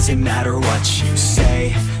 it doesn't matter what you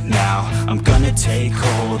say now, I'm gonna take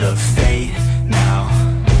hold of fate now.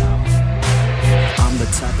 I'm the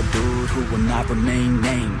type of dude who will not remain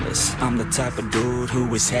nameless, I'm the type of dude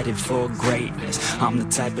who is headed for greatness, I'm the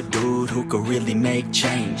type of dude who could really make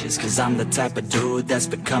changes, cause I'm the type of dude that's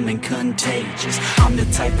becoming contagious. I'm the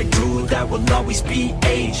type of dude that will always be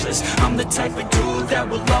ageless, I'm the type of dude that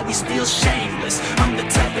will always feel shameless, I'm the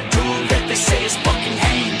type of dude that they say is fucking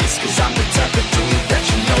heinous, cause I'm the type of dude that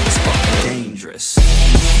you know is fucking dangerous.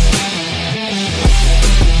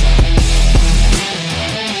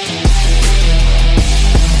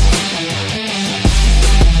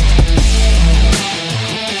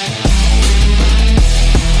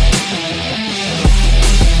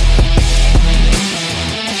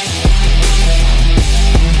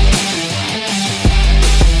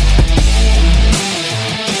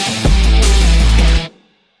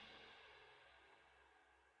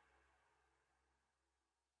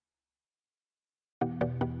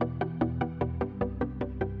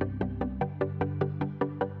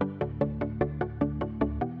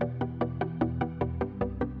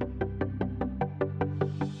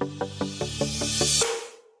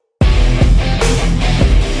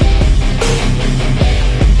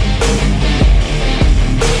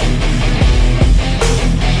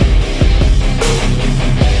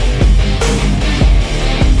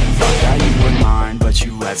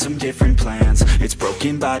 Some different plans, it's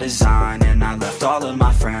broken by design, and I left all of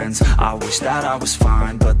my friends. I wish that I was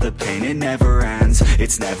fine, but the pain, it never ends.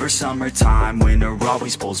 It's never summertime, winter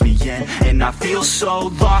always pulls me in, and I feel so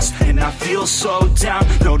lost, and I feel so down.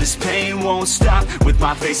 No, this pain won't stop, with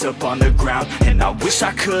my face up on the ground, and I wish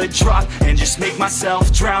I could drop, and just make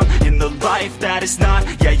myself drown, in the life that is not.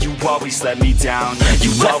 Yeah, you always let me down,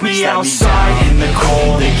 you left me outside in the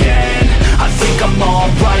cold again. I think I'm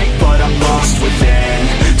alright, but I'm lost within.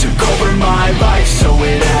 Took over my life, so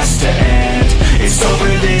it has to end. It's over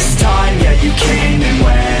this time, yeah, you came and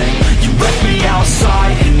went. You left me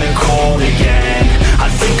outside in the cold again. I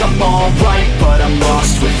think I'm alright, but I'm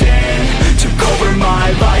lost within. Took over my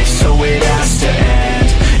life, so it has to end.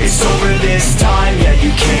 It's over this time, yeah,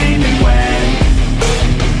 you came and went.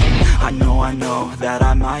 I know that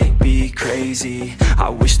I might be crazy. I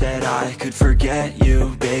wish that I could forget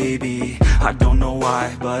you, baby. I don't know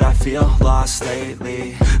why, but I feel lost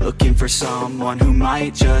lately, looking for someone who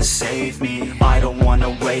might just save me. I don't wanna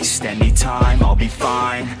waste any time, I'll be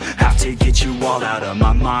fine. Have to get you all out of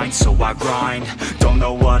my mind, so I grind. Don't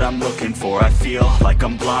know what I'm looking for, I feel like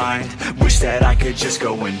I'm blind. Wish that I could just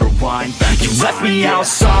go and rewind. You left me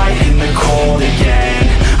outside in the cold again.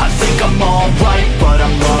 I think I'm alright, but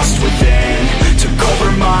I'm lost within. Took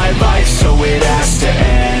over my life, so it has to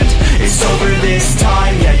end. It's over this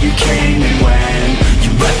time, yeah, you came and went.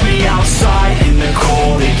 You left me outside in the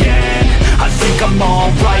cold again. I think I'm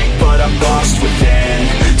alright, but I'm lost within.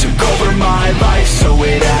 Took over my life, so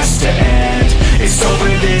it has to end. It's over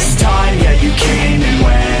this time, yeah, you came and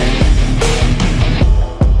went.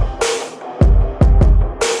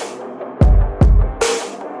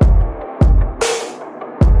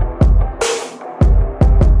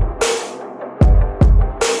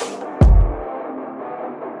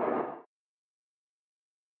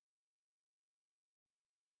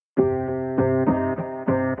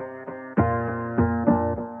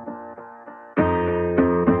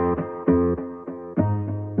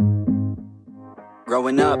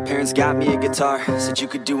 Growing up, parents got me a guitar. Said you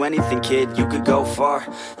could do anything, kid, you could go far.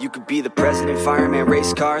 You could be the president, fireman,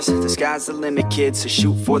 race cars. The sky's the limit, kid, so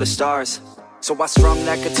shoot for the stars. So I strummed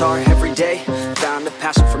that guitar every day. Found a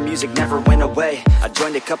passion for music, never went away. I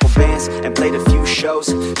joined a couple bands and played a few shows.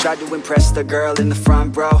 Tried to impress the girl in the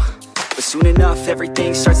front row. But soon enough,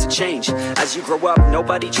 everything starts to change. As you grow up,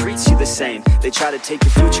 nobody treats you the same. They try to take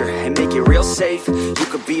your future and make it real safe. You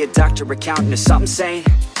could be a doctor, accountant, or something sane.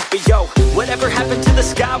 But yo, whatever happened to the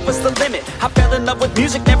sky was the limit. I fell in love with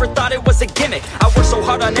music, never thought it was a gimmick. I worked so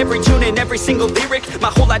hard on every tune and every single lyric. My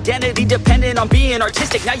whole identity depended on being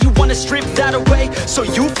artistic. Now you wanna strip that away, so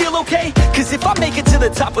you feel okay? Cause if I make it to the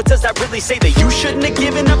top, what does that really say? That you shouldn't have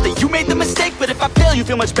given up, that you made the mistake? But if I fail, you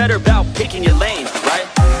feel much better about picking your lane, right?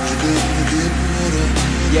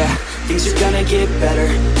 Yeah, things are gonna get better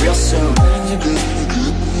real soon.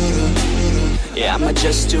 Yeah, I'ma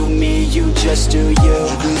just do me, you just do you.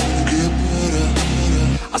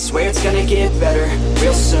 I swear it's gonna get better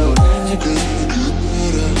real soon.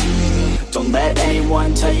 Don't let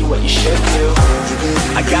anyone tell you what you should do.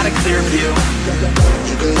 I got a clear view,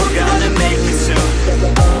 we're gonna make it soon.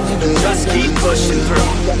 Just keep pushing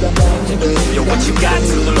through. You're what you got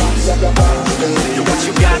to lose. You're what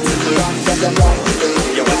you got to lose.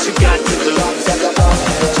 You're what you got to lose.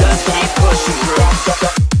 Just keep pushing through.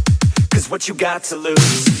 Cause what you got to lose.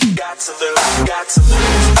 Got to lose, got to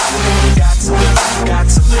lose. Got to lose, got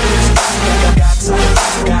to lose. Got to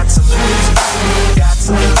lose, got to lose. Got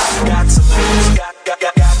to lose, got to lose. Got to lose,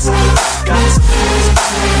 got to lose.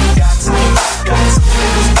 Got to lose, got to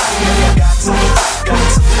lose. Got to lose, got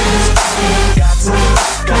to lose. Got to lose.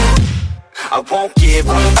 I won't give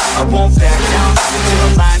up, I won't back down till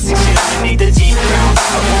the line sinks in underneath the deep ground.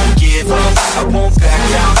 I won't give up, I won't back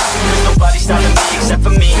down. There's nobody stopping me except for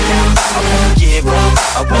me now. I won't give up,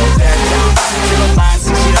 I won't back down till the line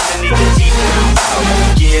sinks in underneath the deep ground. I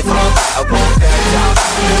won't give up, I won't back down.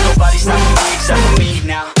 There's nobody stopping me except for me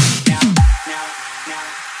now.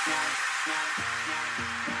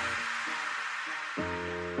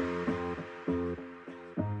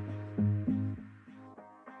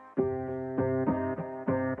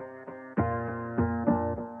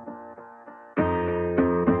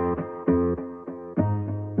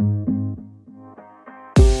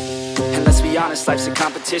 Honest, life's a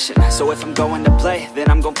competition. So if I'm going to play,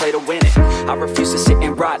 then I'm gonna play to win it. I refuse to sit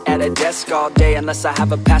and rot at a desk all day unless I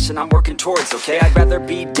have a passion I'm working towards, okay? I'd rather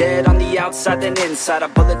be dead on the outside than inside. A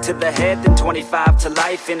bullet to the head than 25 to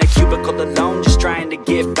life in a cubicle alone, just trying to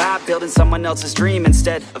get by, building someone else's dream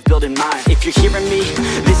instead of building mine. If you're hearing me,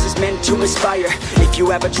 this is meant to inspire. If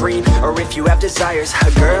you have a dream or if you have desires,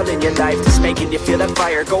 a girl in your life that's making you feel that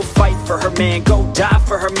fire, go fight for her man, go die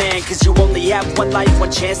for her man. Cause you only have one life,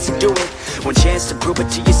 one chance to do it, one chance to prove it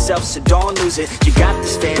to yourself, so don't lose it. You got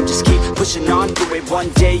this fam, just keep pushing on through it. One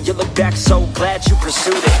day you'll look back so glad you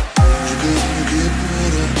pursued it.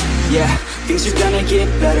 Yeah, things are gonna get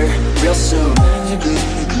better real soon.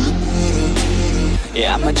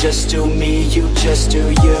 Yeah, I'ma just do me, you just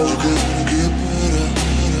do you.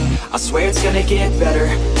 I swear it's gonna get better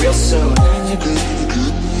real soon.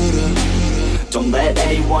 Don't let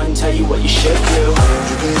anyone tell you what you should do.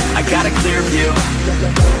 I got a clear view,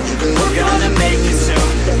 we're gonna make it soon.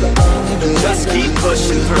 Just keep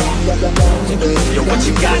pushing through. You're what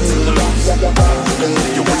you got to lose.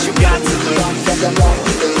 You're what you got to lose.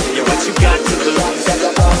 You're what you got to lose.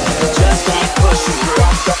 Just keep pushing through.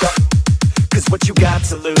 Cause what you got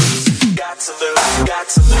to lose. Got to lose, got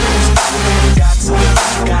to lose. Got to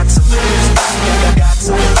lose, got to lose. Got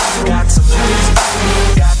to lose, got to lose.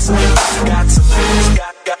 Got to lose, got to lose. Got to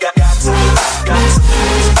lose, got to lose.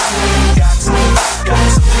 Got to lose, got to lose. Got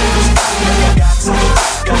to lose, got to lose.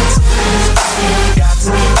 Got to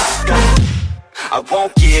lose. I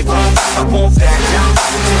won't give up, I won't back down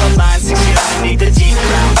till the line sinks in underneath the deep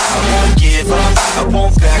ground. I won't give up, I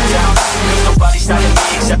won't back down. There's nobody stopping me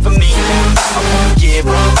except for me now. I won't give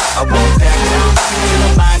up, I won't back down till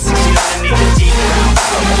the line sinks in underneath the deep ground.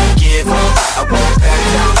 I won't give up, I won't back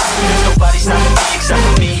down. There's nobody stopping me except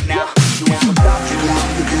for me now. You ain't gonna stop me now,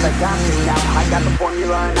 because I got this now. I got the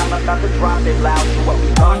formula and I'm about to drop it loud. So what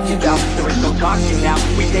we talking about? There is no talking now.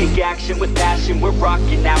 We take action with passion, we're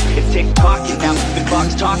rocking now. It's tick-tocking now, the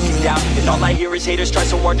clock's talking down. And all I hear is haters try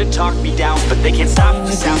so hard to talk me down, but they can't stop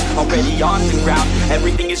the sound, already on the ground.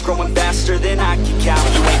 Everything is growing faster than I can count.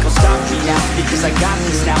 You ain't gonna stop me now, because I got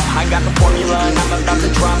this now. I got the formula and I'm about to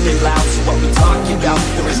drop it loud. So what we talking about?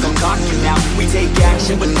 There is no talking now. We take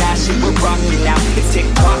action with passion, we're rocking now. It's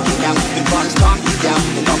tick-tocking now, the clock's talking down.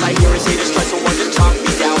 And all I hear is haters try so hard to talk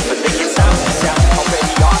me down, but they can't stop the sound,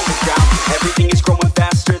 already on the ground. Everything is growing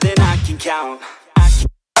faster than I can count.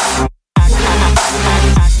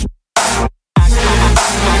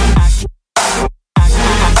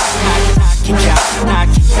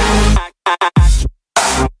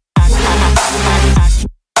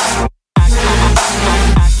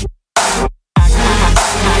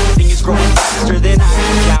 Everything is growing faster than I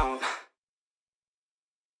can count.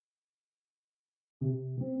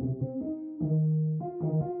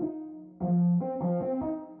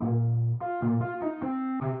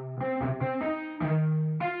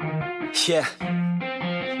 Yeah,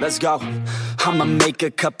 let's go. I'ma make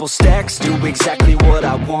a couple stacks, do exactly what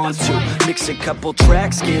I want to. Mix a couple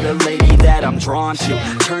tracks, get a lady that I'm drawn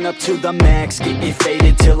to. Turn up to the max, get me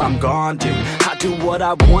faded till I'm gone, dude. I do what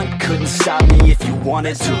I want, couldn't stop me if you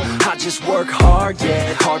wanted to. I just work hard,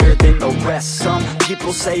 yeah, harder than the rest. Some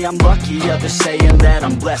people say I'm lucky, others saying that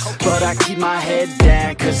I'm blessed. But I keep my head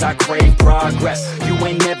down, cause I crave progress. You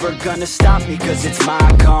ain't never gonna stop me, cause it's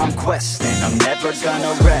my conquest. And I'm never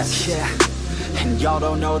gonna rest, yeah. And y'all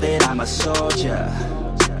don't know that I'm a soldier.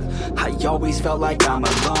 I always felt like I'm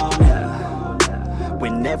alone, yeah.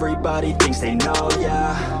 When everybody thinks they know,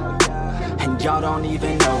 yeah. And y'all don't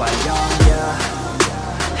even know I own,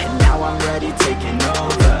 yeah. And now I'm ready taking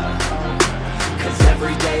over, cause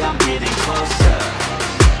every day I'm getting closer.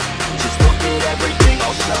 Just look at everything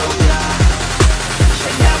I'll show ya.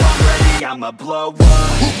 And now I'm ready, I'ma blow up.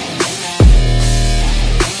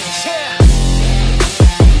 Yeah.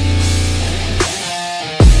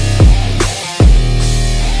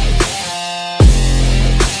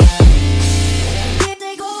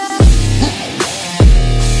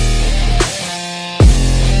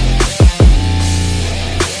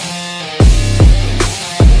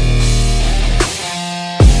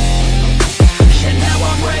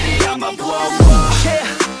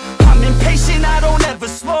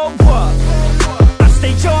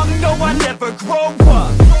 I never grow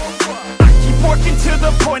up. I keep working to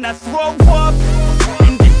the point I throw up.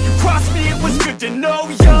 And if you cross me, it was good to know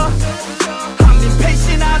ya. I'm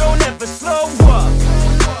impatient, I don't ever slow up.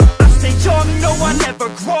 I stay young, no, I never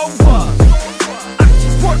grow up. I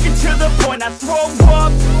keep working to the point I throw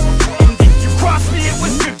up. And if you cross me, it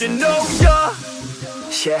was good to know ya.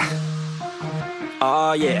 Yeah.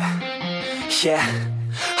 Oh yeah. Yeah.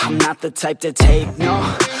 I'm not the type to take no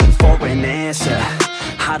for an answer.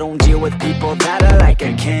 I don't deal with people that are like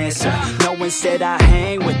a cancer. No, instead I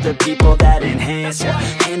hang with the people that enhance ya.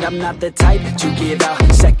 And I'm not the type to give out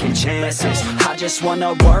second chances. I just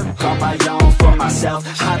wanna work on my own for myself.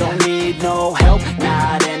 I don't need no help,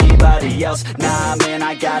 not anybody else. Nah, man,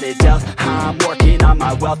 I got it dealt. I'm working on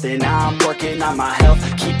my wealth and I'm working on my health.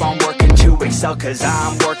 Keep on working to excel, cause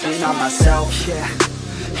I'm working on myself, yeah.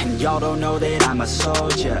 And y'all don't know that I'm a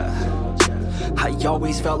soldier. I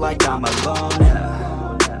always felt like I'm alone, yeah.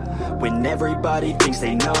 When everybody thinks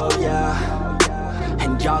they know, yeah.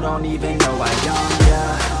 And y'all don't even know I own,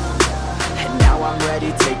 yeah. And now I'm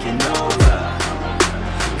ready taking over,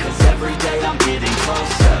 cause every day I'm getting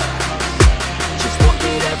closer. Just look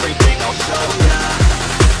at everything I'll show ya.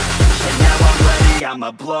 And now I'm ready,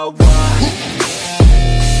 I'ma blow up.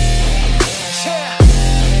 Yeah.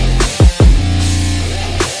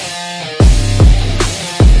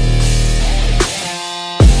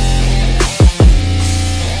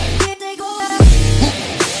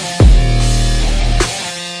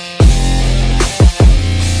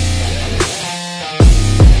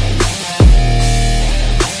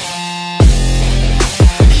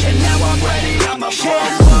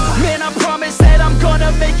 Man, I promise that I'm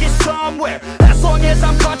gonna make it somewhere. As long as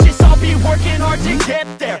I'm conscious, I'll be working hard to get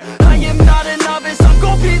there. I am not a novice, I'm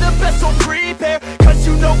gonna be the best, so prepare. Cause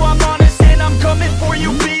you know I'm honest and I'm coming for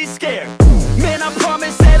you, be scared. Man, I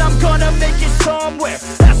promise that I'm gonna make it somewhere.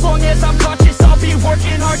 As long as I'm conscious, I'll be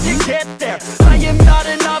working hard to get there. I am not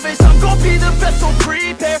a novice, I'm gonna be the best, so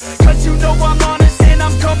prepare. Cause you know I'm honest and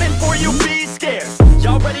I'm coming for you, be scared.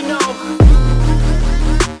 Y'all already know.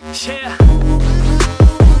 Yeah.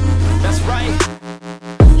 That's right,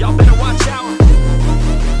 y'all better watch out.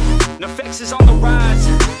 NFX is on the rise.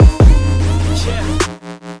 Yeah.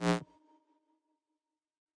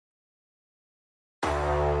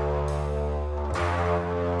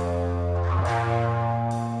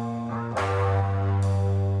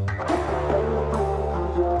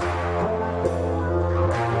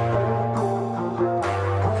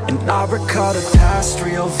 And I recall the past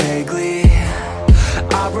real vaguely.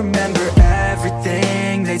 I remember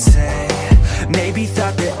everything they'd say. Maybe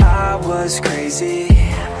thought that I was crazy,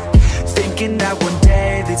 thinking that one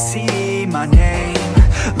day they'd see my name.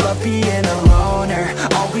 Love being a loner,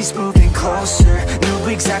 always moving closer. Knew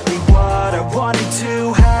exactly what I wanted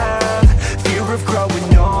to have. Fear of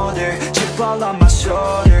growing older, chip all on my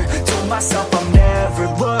shoulder. Told myself I'm never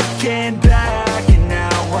looking back. And now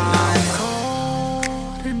I'm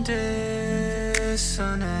cold and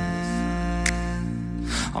dissonant.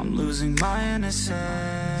 I'm losing my innocence,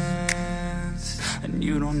 and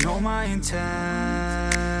you don't know my intent.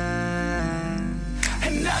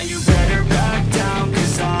 And now you better back down,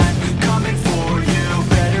 cause I'm coming for you.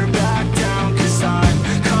 Better back down, cause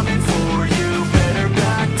I'm coming for you. Better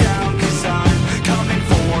back down, cause I'm coming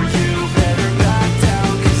for you. Better back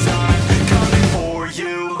down, cause I'm coming for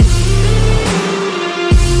you.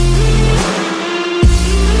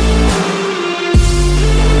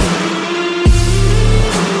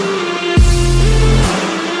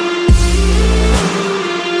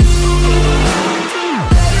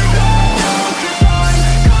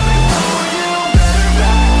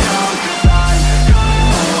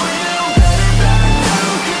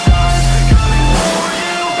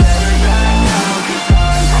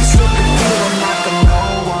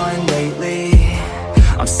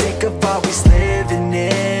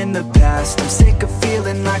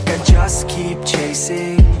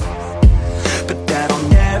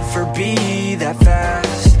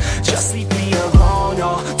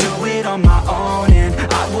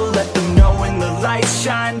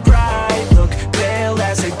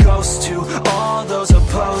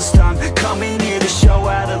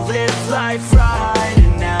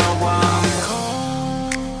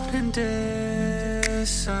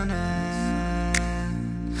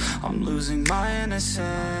 innocence,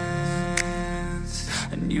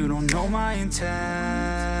 and you don't know my intent.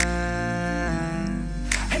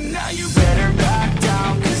 And now you better back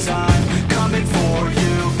down, 'cause I'm coming for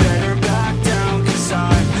you. Better back down, 'cause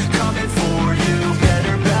I'm coming for you.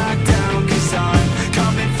 Better back down, 'cause I'm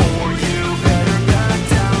coming for you. Better back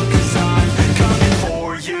down, 'cause I'm coming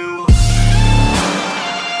for you.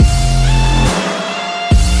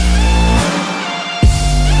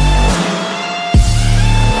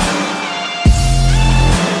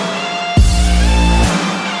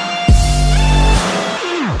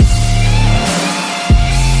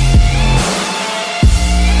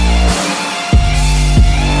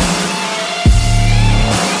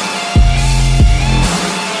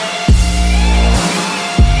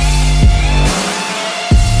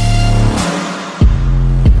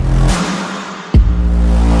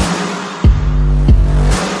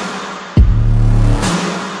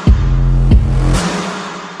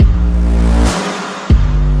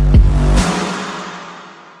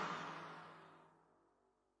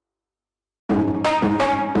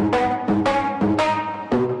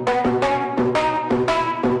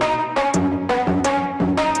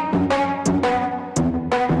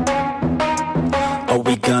 Are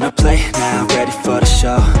we gonna play now? Ready for the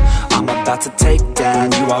show? I'm about to take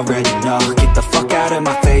down, you already know. Get the fuck out of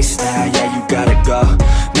my face now, yeah, you gotta go.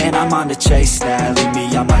 Man, I'm on the chase now, leave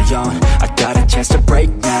me on my own. I got a chance to break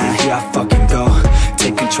now, here I fucking go.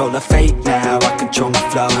 Take control of fate now, I control my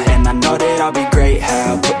flow. And I know that I'll be great,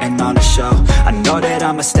 how putting on a show. I know that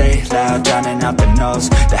I'ma stay loud, drowning out the noise.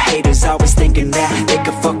 The haters always thinking that they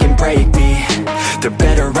could fucking break me. They're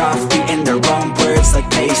better off eating their own words like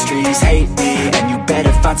pastries. Hate me, and you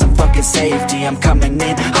better find some fucking safety. I'm coming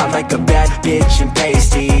in hot like a bad bitch in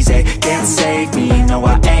pasties. They can't save me, no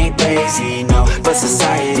I ain't lazy, no. But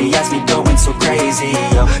society has me going so crazy,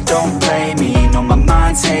 yo. Don't play me, no my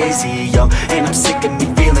mind's hazy, yo. And I'm sick of me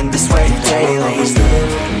feeling this way daily. I'll always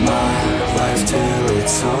live my life till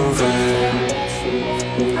it's over,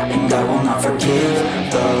 and I will not forgive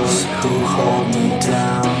those who hold me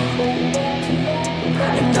down.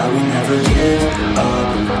 And I will never give up,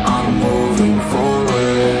 I'm moving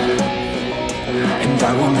forward. And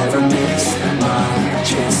I will never miss my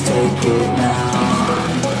chance, take it now.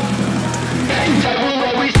 And I will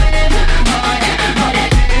always live my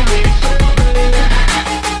life till it's over.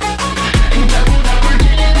 And I will never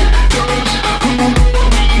give those who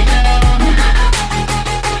hold me down.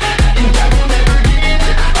 And I will never give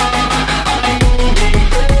up, I'm moving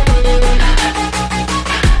forward.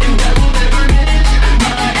 And I will never miss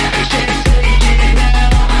my chance, take it now.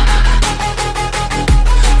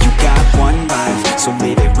 You got one life, so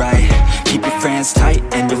live it right. Keep your friends tight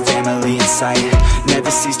and your family in sight.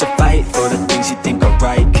 Never cease to fight for the things you think are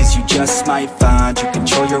right, 'cause you just might find you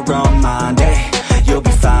control your own mind, eh? You'll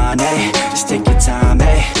be fine, eh? Just take your time,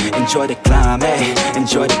 eh? Enjoy the climb, eh?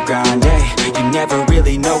 Enjoy the grind, eh? You never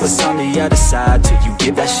really know what's on the other side till you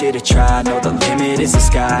give that shit a try. Know the limit is the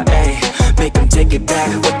sky, eh? Make them take it back,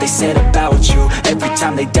 what they said about you. Every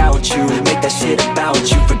time they doubt you, make that shit about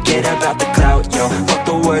you. Forget about the clout, yo. Fuck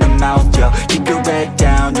the word of mouth, yo. Keep your head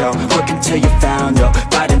down, yo. Work until you're found, yo.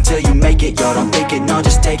 Fight until you make it, yo. Don't think it, no,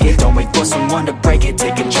 just take it. Don't wait for someone to break it.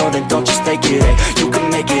 Take control and don't just take it, eh? You can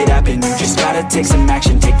make it happen, you just gotta take some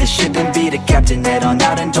action. Take the ship and be the captain. Head on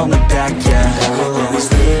out and don't look back, yeah. I will always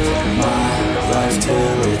live my life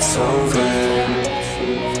till it's over.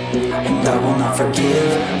 And I will not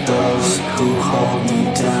forgive those who hold me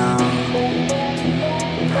down.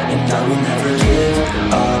 And I will never give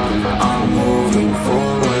up, I'm moving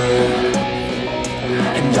forward.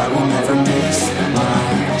 And I will never miss my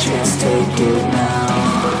chance, take it now.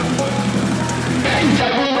 And I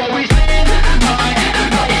will always live my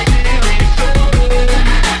life till it's over.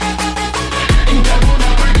 And I will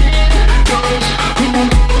not forgive those who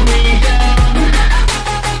hold me down.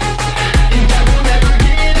 And I will never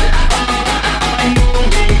give up, I'm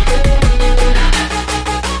moving forward.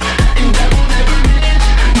 And I will never miss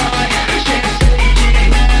my chance, take it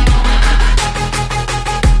now.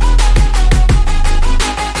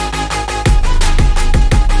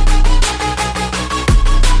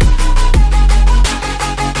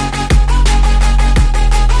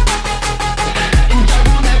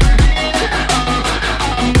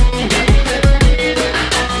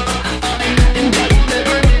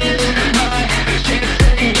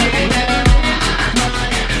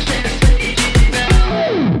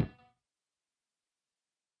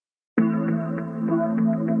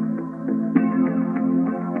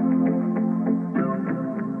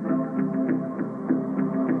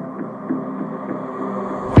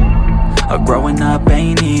 but growing up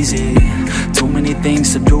ain't easy. Too many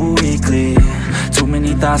things to do weekly, too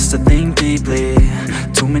many thoughts to think deeply,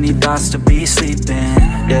 too many thoughts to be sleeping.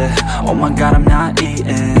 Yeah, oh my God, I'm not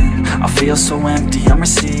eating. I feel so empty, I'm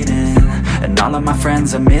receding, and all of my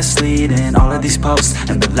friends are misleading. All of these posts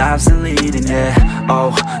and the lives they're leading. Yeah,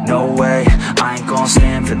 oh no way, I ain't gon'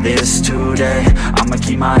 stand for this today. I'ma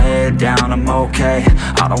keep my head down, I'm okay.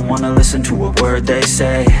 I don't wanna listen to a word they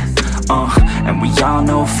say. And we all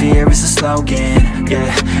know fear is a slogan,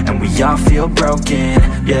 yeah. And we all feel broken,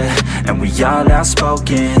 yeah. And we all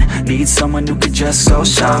outspoken, need someone who could just go.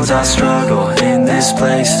 Sometimes I struggle in this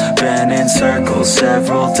place, been in circles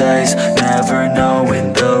several days, never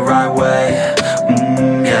knowing the right way,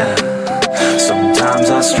 yeah. Sometimes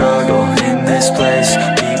I struggle in this place,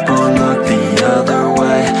 people look the other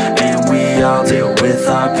way, and we all deal with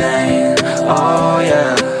our pain, oh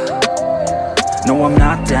yeah. No, I'm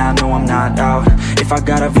not down, no, I'm not out. If I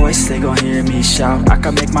got a voice, they gon' hear me shout. I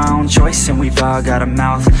can make my own choice and we've all got a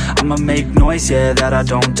mouth. I'ma make noise, yeah, that I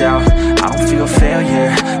don't doubt. I don't feel failure,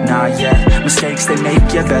 not yet. Mistakes they make,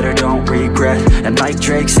 yeah, better don't regret. And like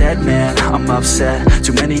Drake said, man, I'm upset.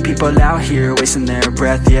 Too many people out here wasting their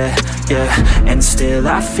breath, yeah, yeah. And still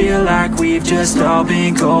I feel like we've just all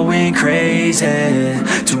been going crazy.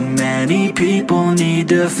 Too many people need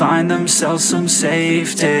to find themselves some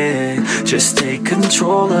safety. Just take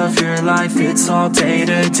control of your life, it's all day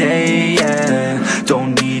to day, yeah.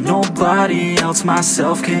 Don't need nobody else,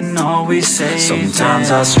 myself can always save.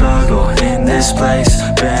 Sometimes I struggle in this place,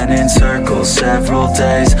 been in circles several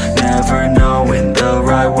days, never knowing the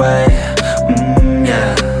right way,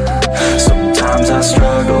 yeah. Sometimes I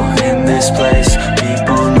struggle in this place,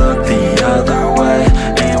 people look the other way,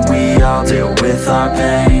 and we all deal with our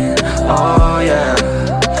pain, oh yeah.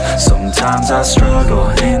 Sometimes I struggle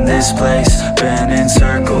in this place, been in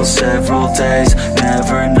circles several days,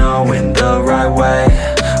 never knowing the right way,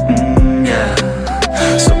 yeah.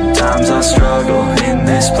 Sometimes I struggle in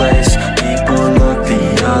this place, people look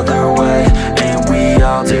the other way, and we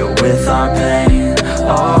all deal with our pain,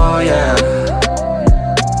 oh yeah.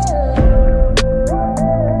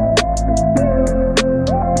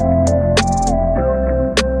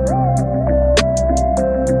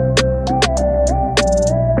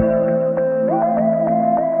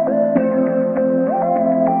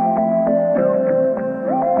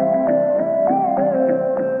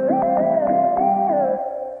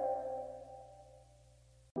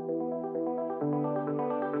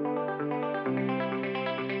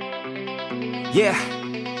 Yeah,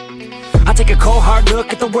 I take a cold hard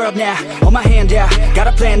look at the world now. Hold my hand out, got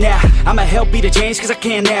a plan now. I'ma help be the change cause I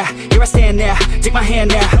can now. Here I stand now, take my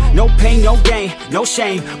hand now. No pain, no gain, no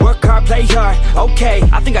shame. Work hard, play hard, okay.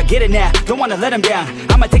 I think I get it now, don't wanna let them down.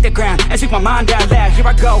 I'ma take the ground and speak my mind out loud. Here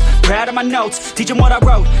I go, proud of my notes. Teach them what I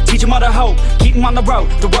wrote, teach them all the hope. Keep them on the road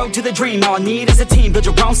to the dream. All I need is a team, build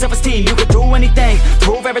your own self-esteem. You can do anything,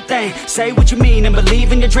 prove everything. Say what you mean and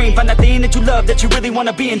believe in your dream. Find that thing that you love, that you really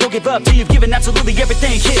wanna be. And don't give up till you've given absolutely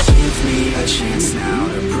everything. Yeah. Give me a chance now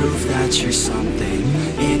to prove that you're something.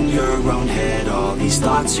 In your own head, all these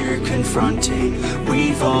thoughts you're confronting.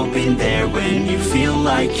 We've all been there when you feel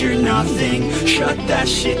like you're nothing. Shut that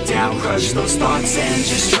shit down, crush those thoughts and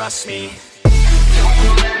just trust me.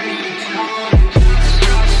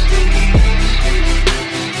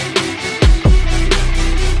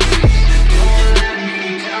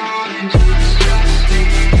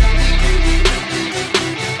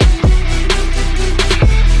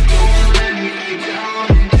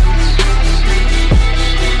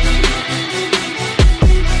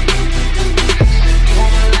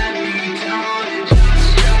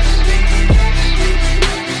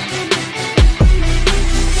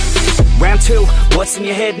 What's in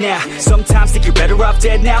your head now? Sometimes think you're better off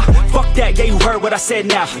dead now. Fuck that, yeah, you heard what I said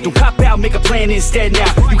now. Don't cop out, make a plan instead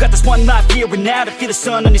now. You got this one life here and now, to feel the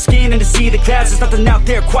sun on your skin and to see the clouds. There's nothing out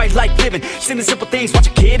there quite like living. Just in the simple things, watch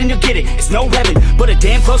a kid and you'll get it. It's no heaven, but a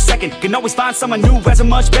damn close second. Can always find someone new who has it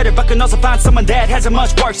much better, but can also find someone that has it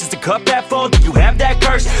much worse. Is the cup that full? Do you have that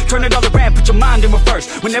curse? Turn it all around, put your mind in reverse.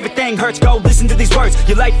 When everything hurts, go listen to these words.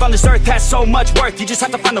 Your life on this earth has so much worth. You just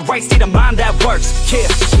have to find the right state of mind that works. Yeah.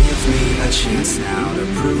 Give me a chance now to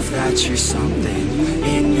prove that you're something.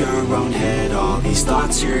 In your own head, all these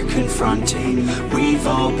thoughts you're confronting. We've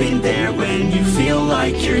all been there when you feel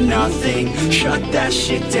like you're nothing. Shut that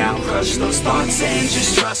shit down, crush those thoughts and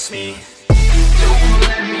just trust me. Don't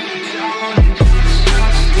let me down.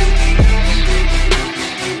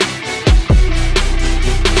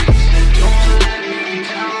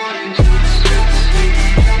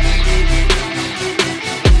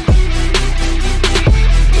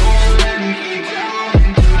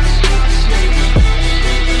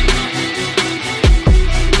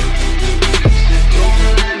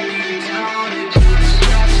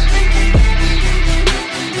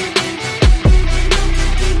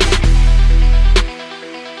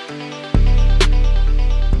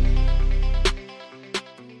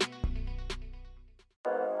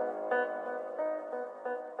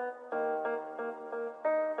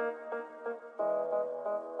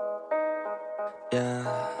 yeah.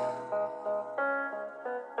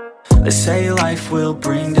 They say life will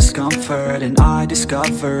bring discomfort, and I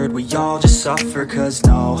discovered we all just suffer, 'cause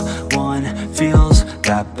no one feels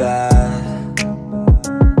that bad.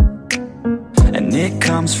 And it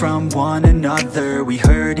comes from one another, we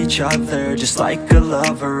hurt each other just like a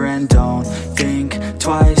lover, and don't think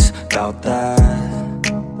twice about that.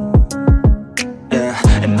 Yeah,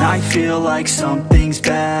 and I feel like something's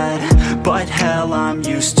bad, but hell, I'm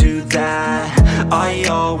used to that. I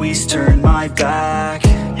always turn my back,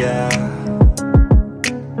 yeah.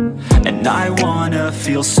 And I wanna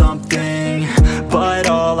feel something, but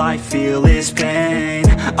all I feel is pain.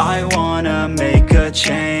 I wanna make a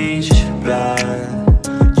change, but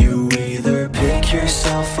you either pick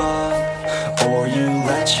yourself up or you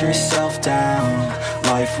let yourself down.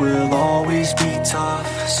 Life will always be tough,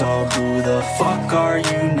 so who the fuck are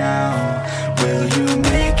you now? Will you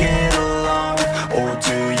make it alone, or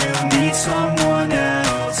do you need someone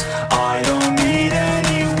else? I don't need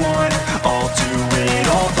anyone, I'll do it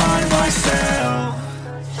all by myself.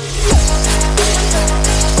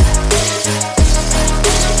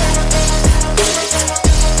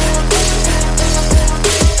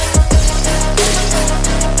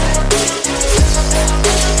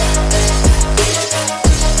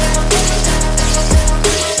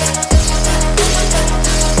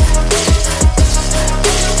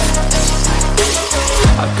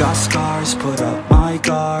 Got scars, put up my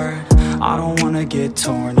guard. I don't wanna get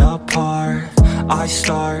torn apart. I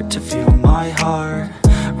start to feel my heart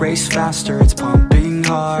race faster, it's pumping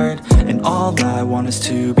hard. And all I want is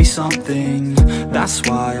to be something. That's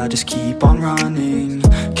why I just keep on running.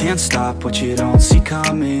 Can't stop what you don't see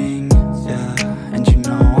coming. Yeah, and you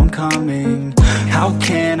know I'm coming. How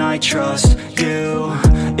can I trust you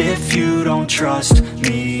if you don't trust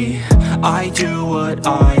me? I do what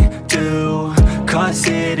I do, 'cause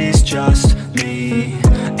it is just me,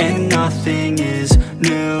 and nothing is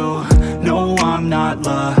new. No, I'm not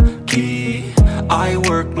lucky. I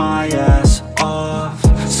work my ass off,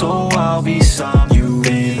 so I'll be some. You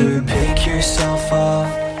either pick yourself up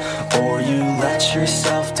or you let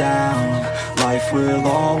yourself down. Life will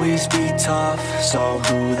always be tough, so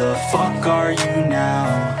who the fuck are you now?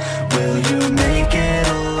 Will you make it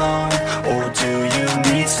alone, or do you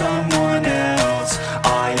need someone else?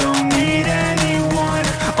 I don't need anyone,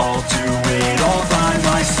 I'll do it all by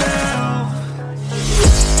myself.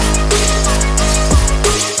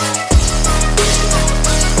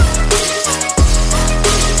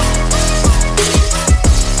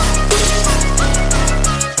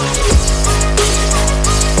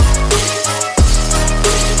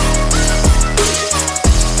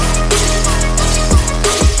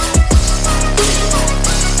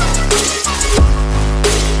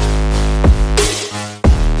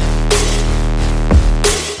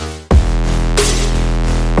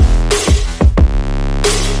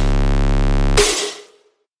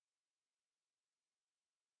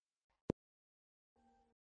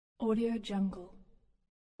 Audio Jungle.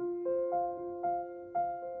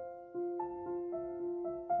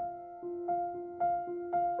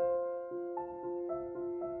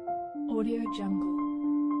 Audio Jungle.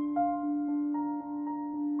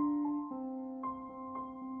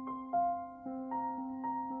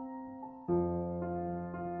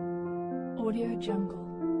 Audio Jungle.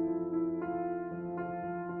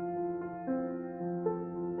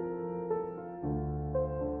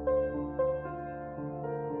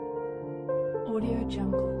 Audio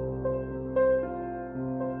Jungle.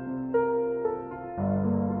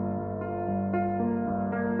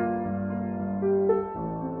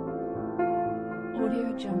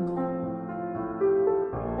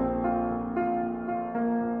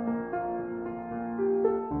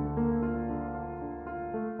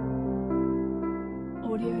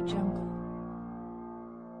 Audio Jungle.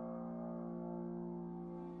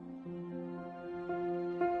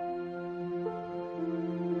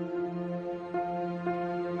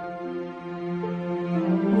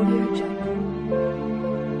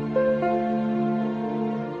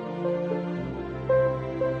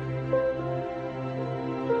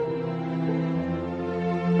 Audio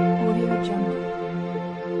Jungle.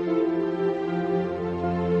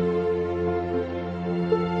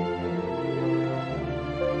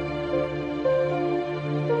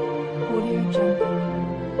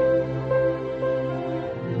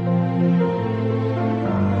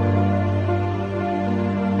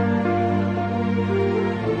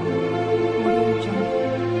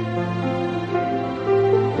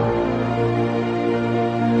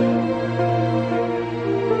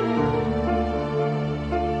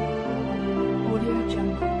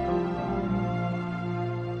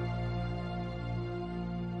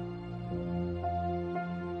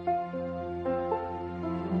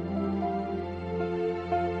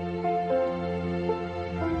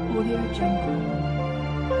 Audio Jungle.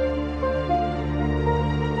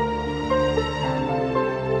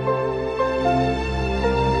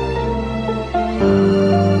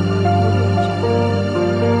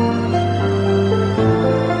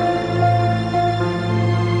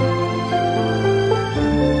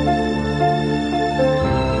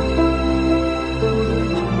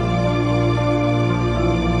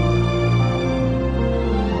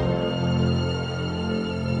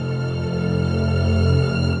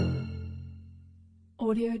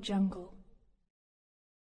 Audio Jungle.